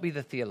love. Don't be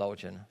the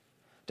theologian.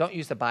 Don't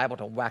use the Bible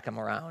to whack them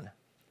around.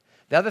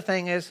 The other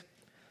thing is,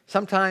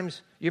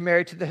 sometimes you're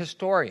married to the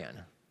historian.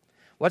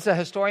 What's a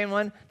historian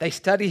one? They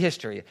study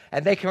history,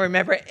 and they can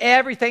remember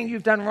everything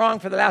you've done wrong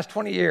for the last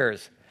 20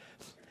 years.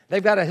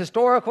 They've got a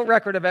historical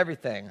record of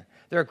everything.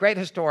 They're a great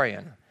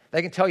historian.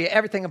 They can tell you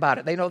everything about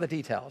it. They know the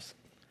details.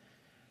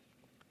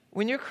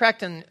 When you're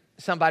correcting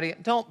somebody,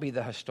 don't be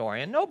the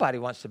historian. Nobody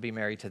wants to be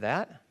married to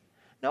that.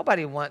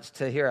 Nobody wants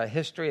to hear a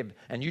history of,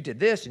 and you did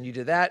this and you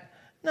did that.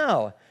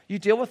 No, you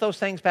deal with those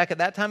things back at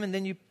that time, and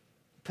then you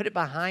put it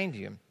behind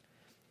you.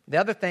 The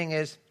other thing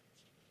is,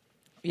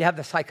 you have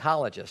the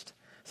psychologist.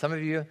 Some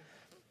of you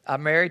are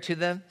married to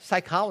the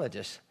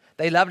psychologist.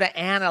 They love to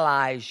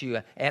analyze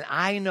you, and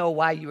I know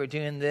why you were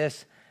doing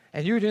this,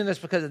 and you were doing this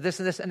because of this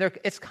and this, and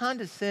it's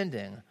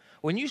condescending.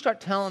 When you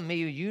start telling me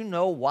you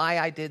know why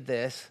I did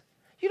this,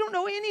 you don't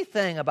know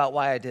anything about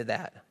why I did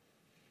that.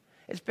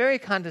 It's very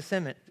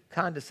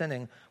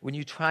condescending when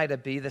you try to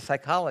be the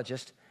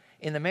psychologist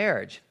in the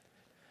marriage.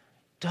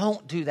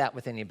 Don't do that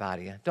with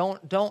anybody.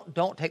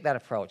 Don't take that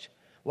approach.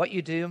 What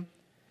you do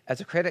as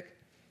a critic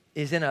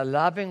is in a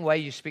loving way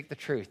you speak the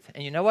truth.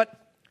 And you know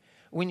what?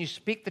 When you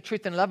speak the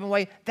truth in a loving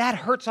way, that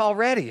hurts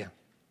already.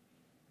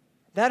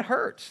 That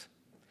hurts.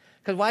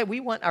 Because why? We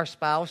want our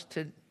spouse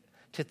to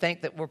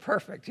think that we're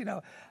perfect.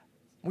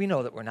 We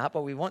know that we're not,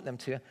 but we want them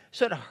to.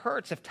 So it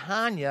hurts if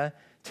Tanya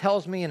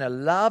tells me in a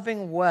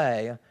loving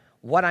way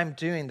what I'm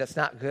doing that's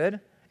not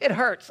good. It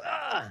hurts.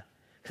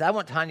 Because I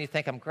want Tanya to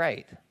think I'm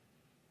great.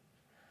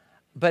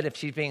 But if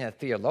she's being a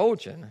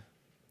theologian,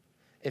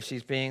 if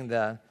she's being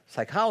the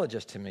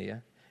psychologist to me,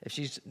 if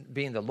she's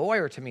being the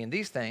lawyer to me in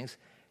these things,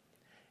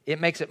 it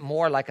makes it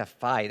more like a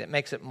fight. It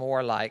makes it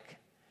more like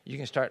you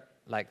can start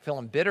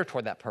feeling bitter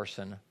toward that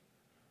person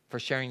for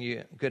sharing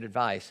you good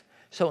advice.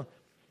 So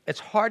it's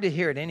hard to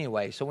hear it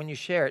anyway. So when you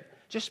share it,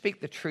 just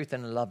speak the truth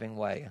in a loving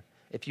way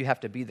if you have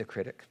to be the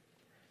critic.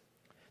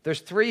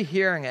 There's 3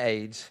 hearing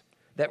aids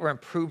that will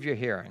improve your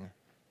hearing.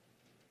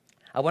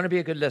 I want to be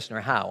a good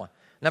listener. How?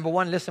 Number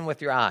 1, listen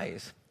with your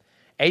eyes.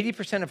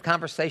 80% of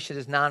conversation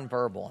is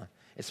nonverbal.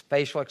 It's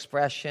facial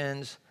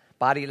expressions,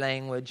 body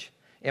language.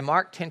 In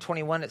Mark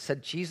 10:21, it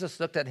said Jesus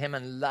looked at him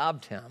and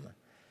loved him.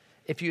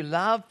 If you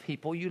love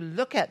people, you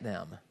look at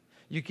them.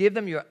 You give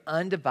them your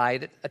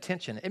undivided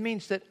attention. It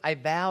means that I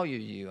value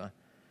you.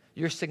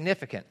 You're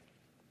significant.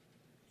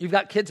 You've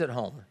got kids at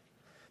home.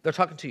 They're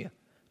talking to you.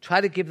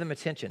 Try to give them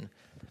attention.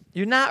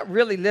 You're not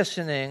really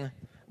listening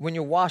when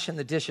you're washing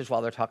the dishes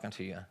while they're talking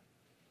to you.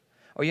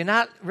 Or you're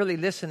not really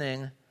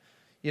listening,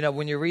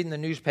 when you're reading the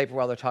newspaper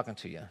while they're talking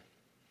to you.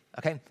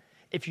 Okay?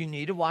 If you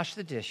need to wash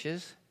the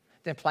dishes,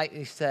 then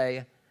politely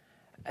say,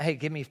 hey,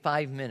 give me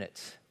 5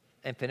 minutes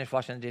and finish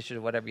washing the dishes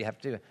or whatever you have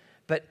to do.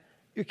 But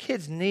your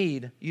kids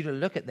need you to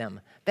look at them.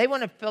 They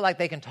want to feel like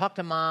they can talk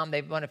to mom.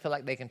 They want to feel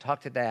like they can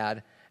talk to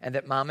dad, and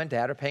that mom and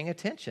dad are paying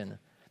attention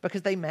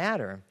because they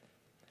matter.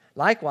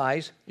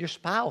 Likewise, your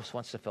spouse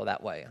wants to feel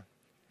that way.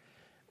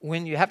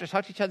 When you have to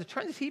talk to each other,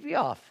 turn the TV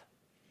off.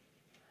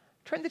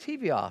 Turn the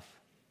TV off.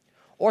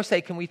 Or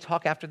say, can we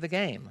talk after the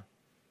game?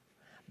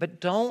 But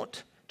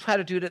don't try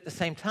to do it at the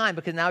same time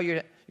because now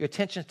your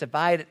attention's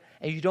divided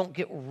and you don't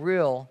get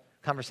real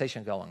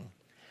conversation going.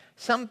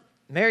 Some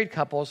married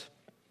couples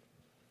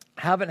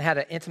haven't had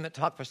an intimate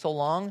talk for so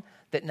long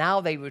that now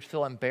they would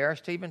feel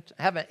embarrassed to even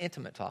have an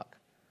intimate talk.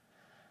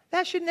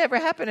 That should never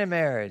happen in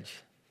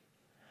marriage.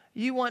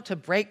 You want to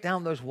break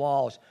down those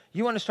walls.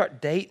 You want to start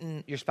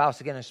dating your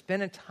spouse again and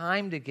spending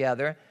time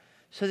together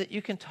so that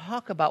you can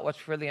talk about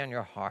what's really on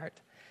your heart.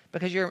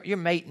 Because your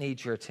mate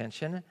needs your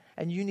attention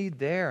and you need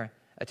their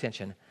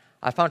attention.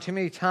 I found too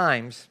many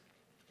times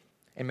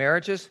in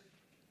marriages,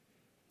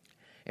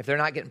 if they're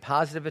not getting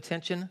positive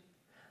attention,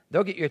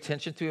 they'll get your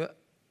attention through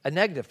a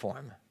negative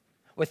form.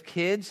 With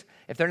kids,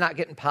 if they're not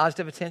getting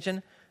positive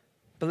attention,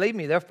 believe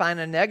me, they'll find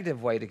a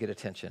negative way to get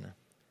attention.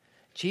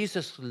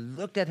 Jesus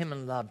looked at him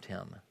and loved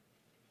him.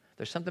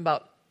 There's something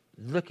about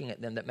looking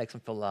at them that makes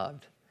them feel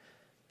loved.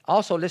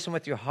 Also, listen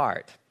with your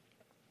heart.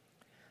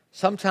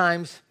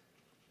 Sometimes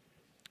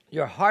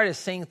your heart is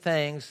seeing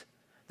things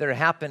that are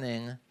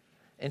happening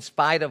in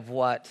spite of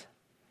what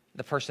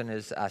the person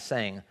is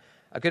saying.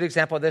 A good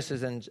example of this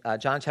is in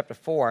John chapter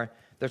 4.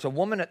 There's a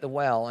woman at the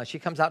well, and she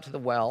comes out to the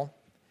well,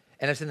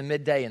 and it's in the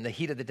midday, in the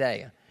heat of the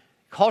day.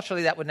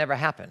 Culturally, that would never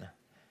happen.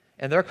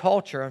 In their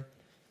culture,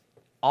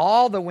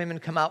 all the women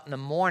come out in the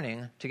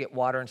morning to get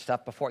water and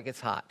stuff before it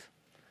gets hot.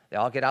 They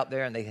all get out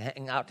there, and they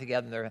hang out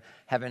together, and they're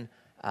having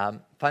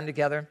fun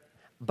together.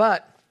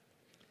 But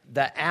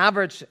the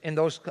average in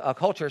those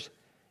cultures,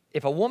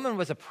 if a woman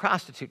was a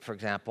prostitute, for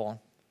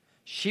example,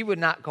 she would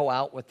not go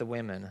out with the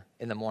women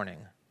in the morning.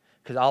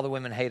 because all the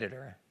women hated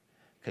her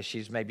because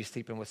she's maybe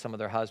sleeping with some of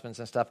their husbands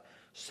and stuff.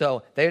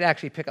 So they would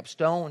actually pick up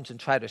stones and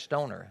try to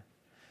stone her.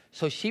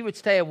 So she would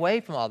stay away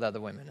from all the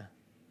other women.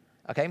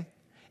 Okay?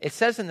 It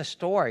says in the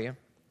story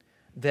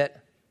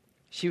that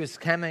she was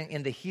coming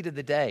in the heat of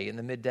the day, in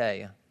the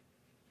midday,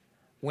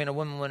 when a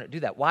woman wouldn't do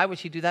that. Why would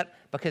she do that?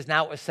 Because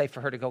now it was safe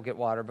for her to go get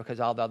water because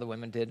all the other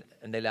women did,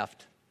 and they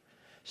left.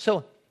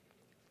 So,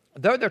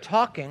 though they're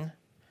talking,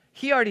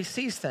 he already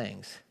sees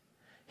things.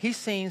 He's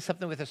seeing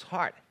something with his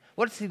heart.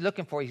 What is he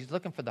looking for? He's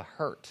looking for the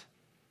hurt.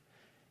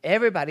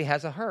 Everybody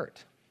has a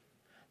hurt.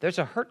 There's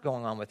a hurt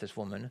going on with this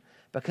woman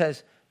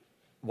because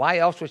why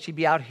else would she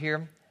be out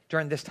here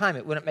during this time?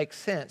 It wouldn't make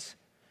sense.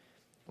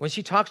 When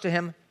she talks to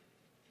him,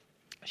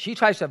 she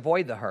tries to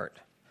avoid the hurt.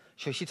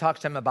 So she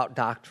talks to him about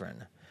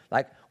doctrine.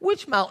 Like,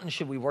 which mountain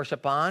should we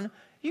worship on?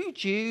 You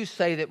Jews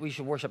say that we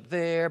should worship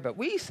there, but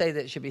we say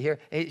that it should be here.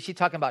 She's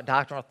talking about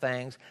doctrinal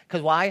things.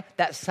 Because why?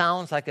 That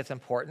sounds like it's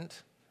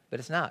important, but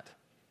it's not.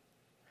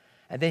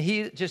 And then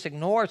he just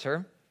ignores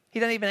her. He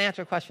doesn't even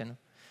answer a question.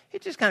 He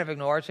just kind of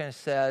ignores her and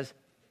says,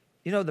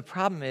 you know, the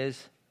problem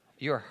is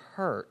you're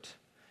hurt.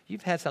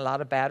 You've had a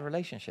lot of bad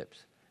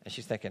relationships. And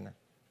she's thinking,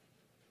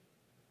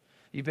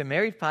 you've been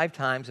married 5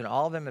 times and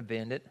all of them have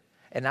ended,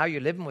 and now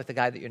you're living with a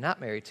guy that you're not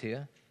married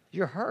to.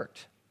 You're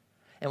hurt.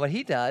 And what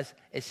he does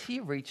is he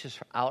reaches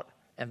out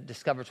and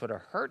discovers what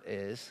her hurt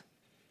is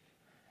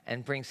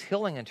and brings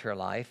healing into her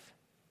life,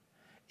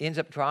 ends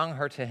up drawing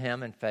her to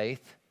him in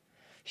faith.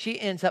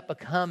 She ends up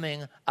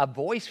becoming a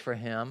voice for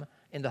him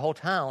in the whole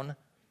town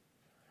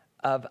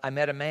of, I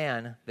met a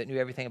man that knew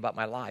everything about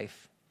my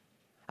life.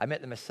 I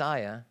met the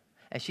Messiah.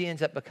 And she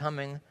ends up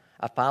becoming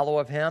a follower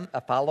of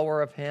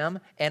him,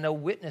 and a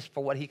witness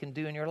for what he can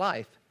do in your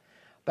life.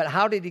 But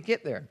how did he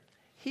get there?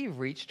 He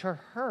reached her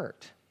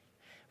hurt.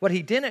 What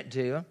he didn't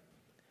do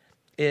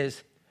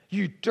is,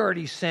 you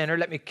dirty sinner,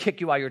 let me kick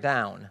you while you're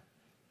down.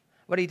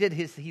 What he did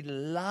is he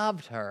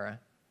loved her.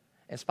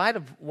 In spite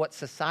of what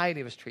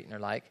society was treating her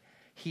like,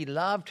 he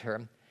loved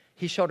her.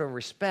 He showed her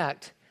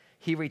respect.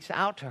 He reached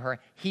out to her.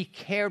 He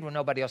cared when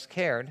nobody else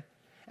cared.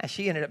 And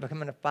she ended up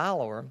becoming a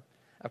follower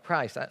of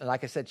Christ.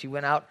 Like I said, she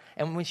went out,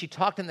 and when she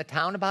talked in the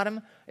town about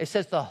him, it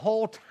says the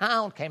whole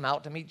town came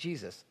out to meet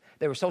Jesus.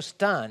 They were so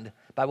stunned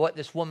by what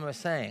this woman was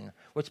saying,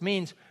 which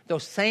means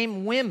those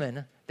same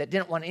women that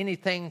didn't want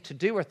anything to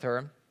do with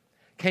her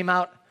came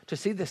out to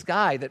see this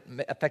guy that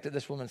affected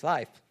this woman's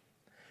life.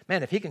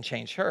 Man, if he can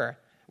change her,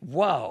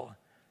 whoa,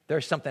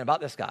 there's something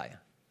about this guy.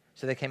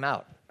 So they came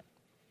out.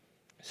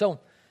 So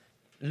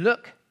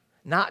listen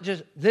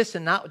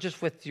not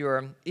just with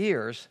your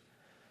ears,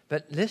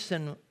 but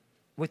listen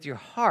with your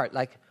heart.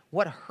 Like,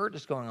 what hurt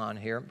is going on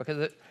here?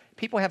 Because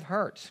people have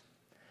hurts.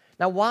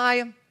 Now,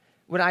 why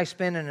would I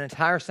spend an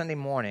entire Sunday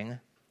morning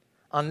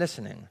on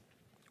listening?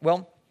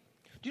 Well,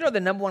 do you know the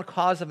number one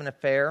cause of an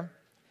affair?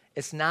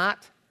 It's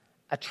not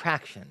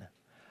attraction.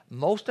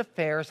 Most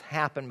affairs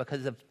happen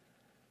because of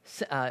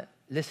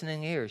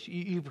listening ears.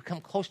 You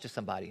become close to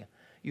somebody.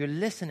 You're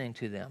listening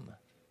to them.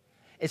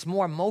 It's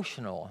more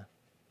emotional.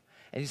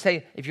 And you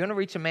say, if you want to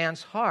reach a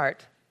man's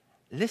heart,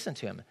 listen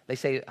to him. They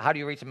say, how do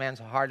you reach a man's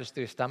heart? Is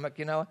through his stomach,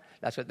 you know?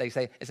 That's what they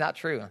say. It's not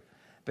true.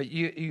 But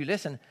you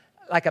listen.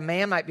 Like a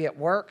man might be at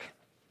work,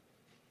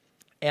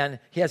 and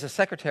he has a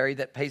secretary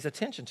that pays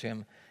attention to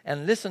him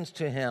and listens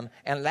to him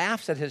and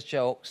laughs at his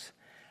jokes.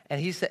 And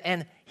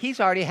he's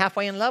already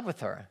halfway in love with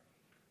her.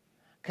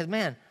 Because,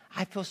 man,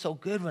 I feel so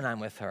good when I'm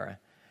with her.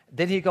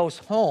 Then he goes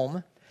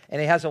home,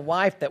 and he has a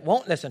wife that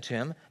won't listen to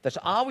him, that's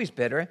always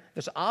bitter,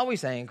 that's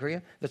always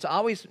angry, that's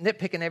always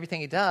nitpicking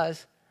everything he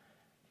does.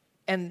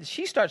 And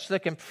she starts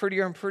looking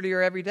prettier and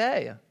prettier every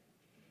day.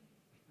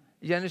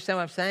 You understand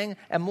what I'm saying?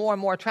 And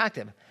more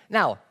attractive.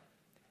 Now,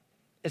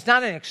 it's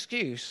not an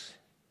excuse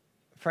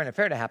for an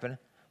affair to happen.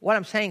 What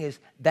I'm saying is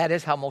that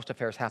is how most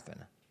affairs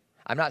happen.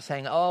 I'm not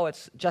saying, oh,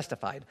 it's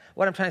justified.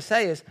 What I'm trying to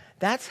say is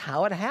that's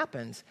how it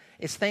happens.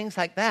 It's things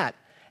like that.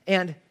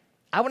 And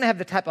I want to have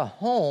the type of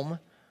home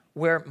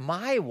where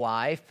my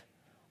wife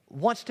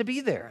wants to be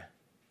there.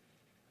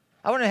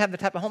 I want to have the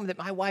type of home that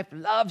my wife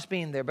loves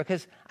being there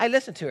because I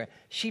listen to her.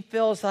 She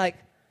feels like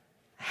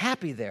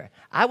happy there.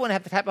 I want to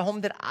have the type of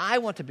home that I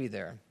want to be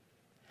there.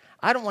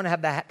 I don't want to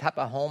have that type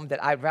of home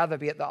that I'd rather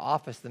be at the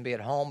office than be at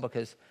home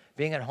because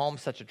being at home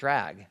is such a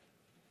drag.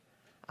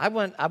 I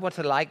want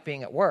to like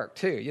being at work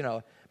too, you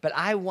know, but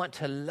I want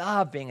to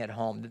love being at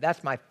home.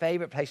 That's my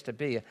favorite place to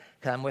be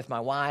because I'm with my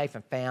wife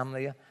and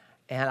family,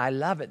 and I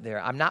love it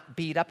there. I'm not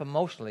beat up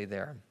emotionally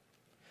there.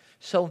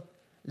 So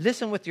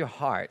listen with your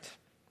heart.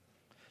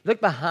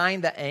 Look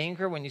behind the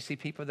anger when you see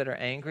people that are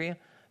angry.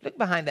 Look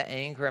behind the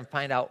anger and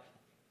find out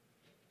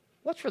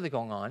what's really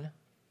going on.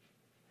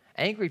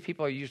 Angry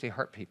people are usually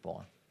hurt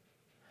people.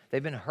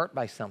 They've been hurt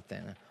by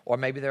something, or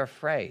maybe they're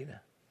afraid.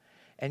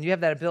 And you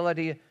have that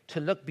ability to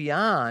look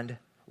beyond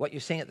what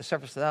you're seeing at the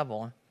surface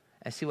level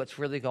and see what's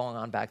really going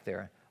on back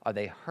there. Are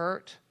they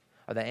hurt?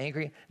 Are they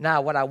angry?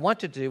 Now, what I want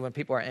to do when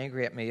people are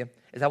angry at me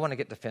is I want to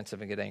get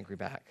defensive and get angry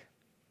back.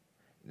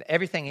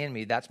 Everything in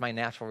me, that's my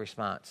natural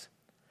response.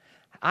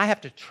 I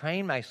have to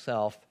train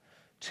myself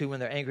to, when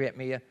they're angry at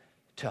me,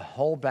 to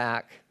hold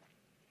back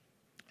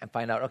and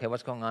find out, okay,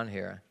 what's going on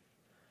here?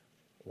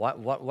 Why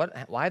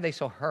are they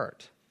so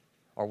hurt?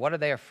 Or what are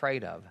they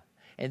afraid of?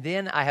 And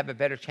then I have a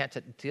better chance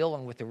at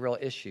dealing with the real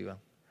issue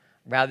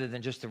rather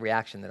than just the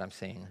reaction that I'm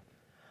seeing.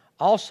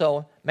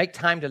 Also, make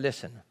time to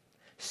listen.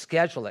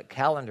 Schedule it,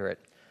 calendar it.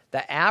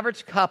 The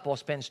average couple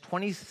spends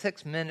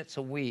 26 minutes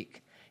a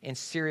week in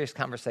serious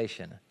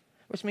conversation,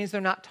 which means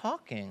they're not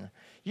talking.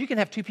 You can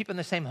have two people in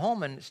the same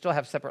home and still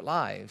have separate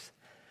lives.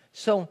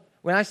 So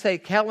when I say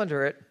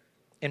calendar it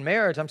in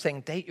marriage, I'm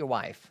saying date your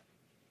wife.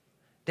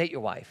 Date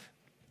your wife.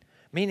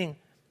 Meaning,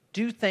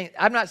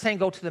 I'm not saying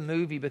go to the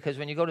movie, because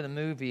when you go to the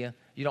movie,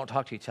 you don't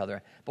talk to each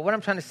other. But what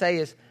I'm trying to say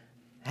is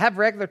have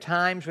regular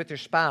times with your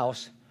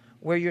spouse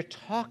where you're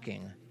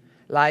talking.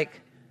 Like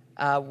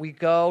we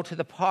go to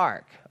the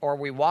park or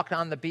we walk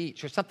on the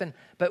beach or something,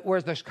 but where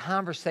there's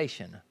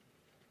conversation.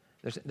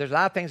 There's a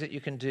lot of things that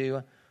you can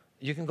do.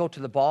 You can go to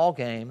the ball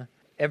game.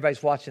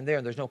 Everybody's watching there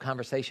and there's no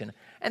conversation.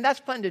 And that's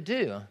fun to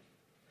do.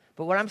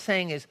 But what I'm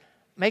saying is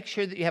make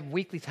sure that you have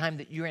weekly time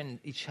that you're in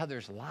each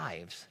other's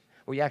lives,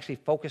 where you're actually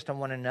focused on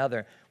one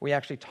another, where you're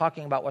actually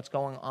talking about what's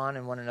going on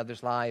in one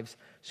another's lives,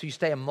 so you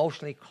stay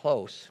emotionally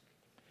close.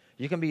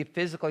 You can be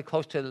physically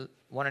close to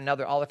one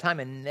another all the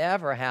time and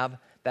never have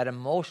that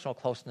emotional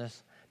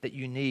closeness that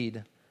you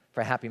need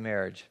for a happy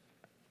marriage.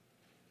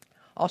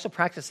 Also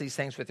practice these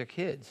things with your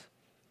kids.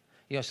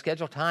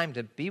 Schedule time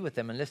to be with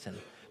them and listen.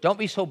 Don't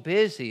be so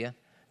busy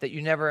that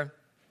you never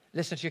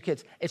listen to your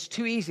kids. It's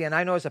too easy, and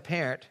I know as a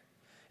parent,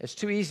 it's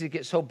too easy to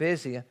get so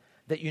busy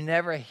that you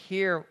never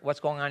hear what's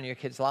going on in your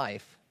kid's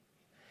life.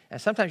 And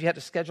sometimes you have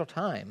to schedule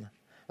time.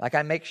 Like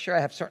I make sure I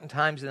have certain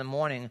times in the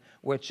morning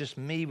where it's just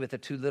me with the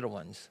two little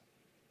ones.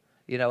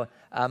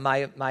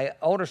 My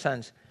older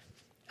sons,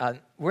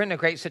 we're in a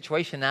great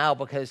situation now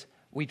because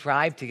we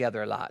drive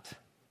together a lot.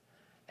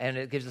 And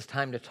it gives us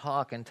time to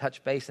talk and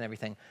touch base and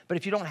everything. But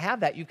if you don't have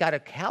that, you've got to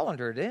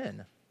calendar it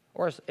in.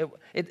 Or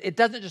it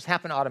doesn't just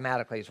happen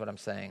automatically is what I'm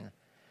saying.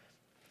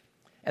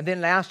 And then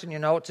last in your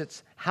notes,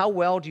 it's how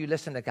well do you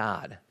listen to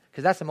God?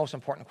 Because that's the most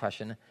important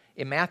question.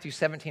 In Matthew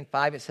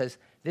 17:5, it says,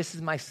 "This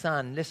is my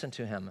son, listen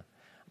to him."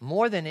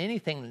 More than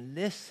anything,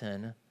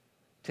 listen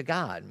to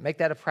God. Make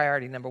that a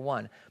priority, number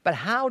one. But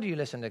how do you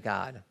listen to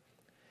God?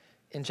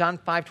 In John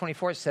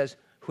 5:24, it says,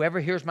 "Whoever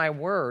hears my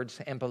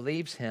words and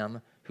believes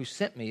him who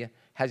sent me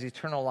has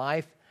eternal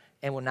life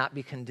and will not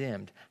be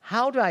condemned."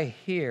 How do I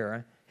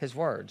hear his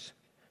words?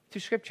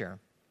 Through Scripture.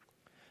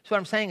 So what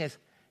I'm saying is,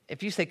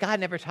 if you say, God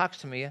never talks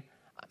to me,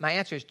 my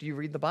answer is, do you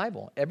read the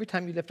Bible? Every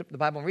time you lift up the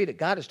Bible and read it,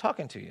 God is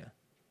talking to you.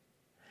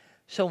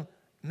 So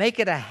make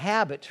it a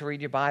habit to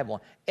read your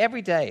Bible.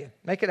 Every day,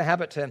 make it a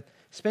habit to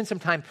spend some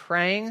time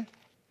praying,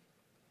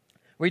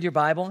 read your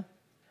Bible,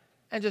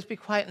 and just be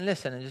quiet and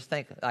listen and just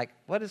think, like,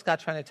 what is God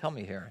trying to tell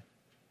me here?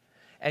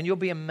 And you'll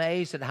be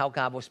amazed at how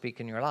God will speak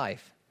in your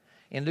life.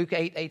 In Luke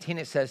 8:18,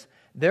 it says,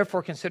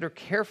 "Therefore consider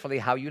carefully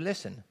how you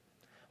listen."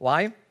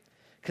 Why?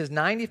 Because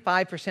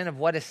 95% of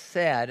what is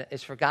said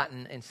is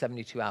forgotten in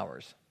 72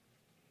 hours.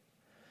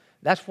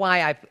 That's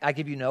why I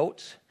give you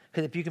notes,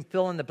 because if you can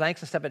fill in the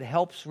blanks and stuff, it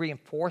helps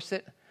reinforce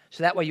it.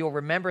 So that way you'll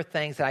remember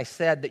things that I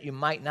said that you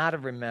might not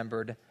have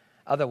remembered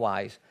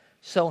otherwise.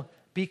 So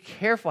be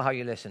careful how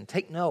you listen.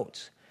 Take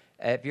notes.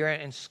 If you're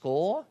in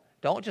school,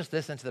 don't just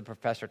listen to the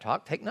professor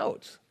talk. Take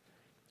notes.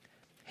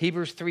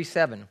 Hebrews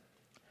 3:7.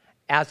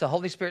 As the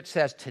Holy Spirit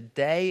says,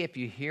 today if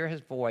you hear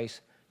his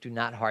voice, do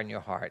not harden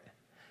your heart.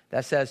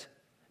 That says,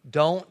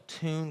 don't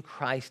tune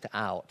Christ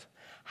out.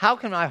 How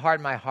can I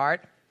harden my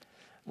heart?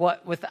 Well,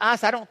 with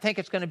us, I don't think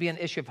it's going to be an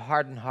issue of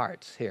hardened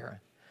hearts here.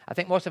 I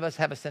think most of us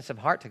have a sense of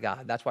heart to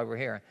God. That's why we're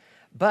here.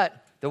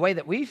 But the way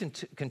that we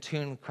can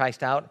tune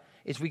Christ out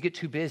is we get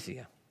too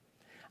busy.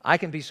 I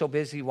can be so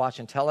busy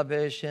watching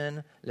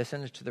television,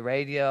 listening to the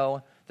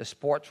radio, the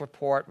sports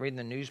report, reading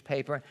the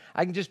newspaper.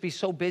 I can just be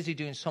so busy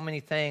doing so many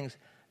things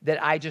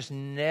that I just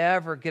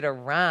never get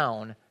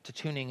around to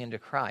tuning into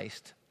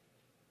Christ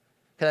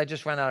because I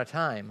just run out of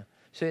time.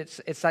 So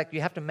it's like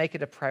you have to make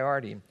it a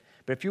priority.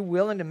 But if you're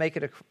willing to make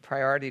it a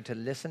priority to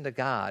listen to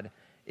God,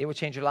 it will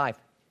change your life.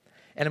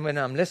 And when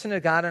I'm listening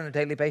to God on a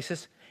daily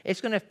basis,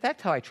 it's going to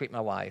affect how I treat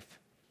my wife.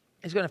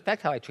 It's going to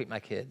affect how I treat my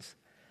kids.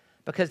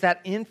 Because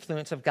that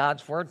influence of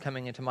God's word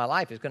coming into my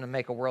life is going to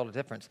make a world of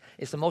difference.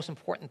 It's the most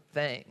important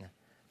thing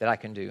that I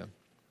can do.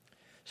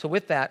 So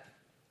with that,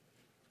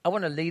 I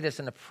want to lead us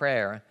in a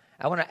prayer.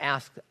 I want to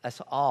ask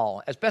us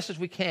all, as best as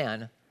we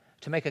can,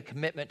 to make a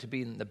commitment to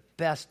being the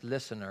best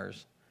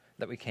listeners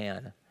that we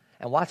can.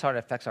 And watch how it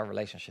affects our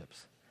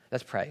relationships.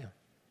 Let's pray.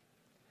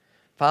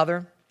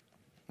 Father,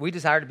 we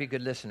desire to be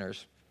good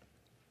listeners.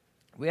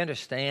 We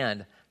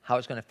understand how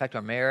it's going to affect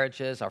our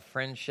marriages, our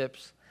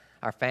friendships,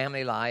 our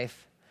family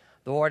life.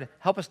 Lord,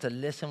 help us to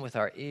listen with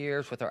our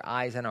ears, with our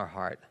eyes, and our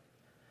heart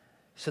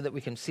so that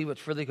we can see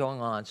what's really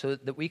going on, so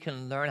that we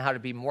can learn how to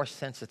be more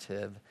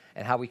sensitive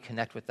and how we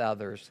connect with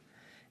others.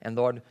 And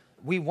Lord,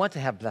 we want to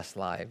have blessed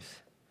lives,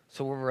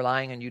 so we're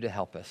relying on you to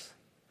help us.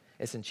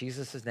 It's in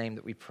Jesus' name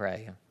that we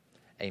pray.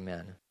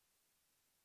 Amen.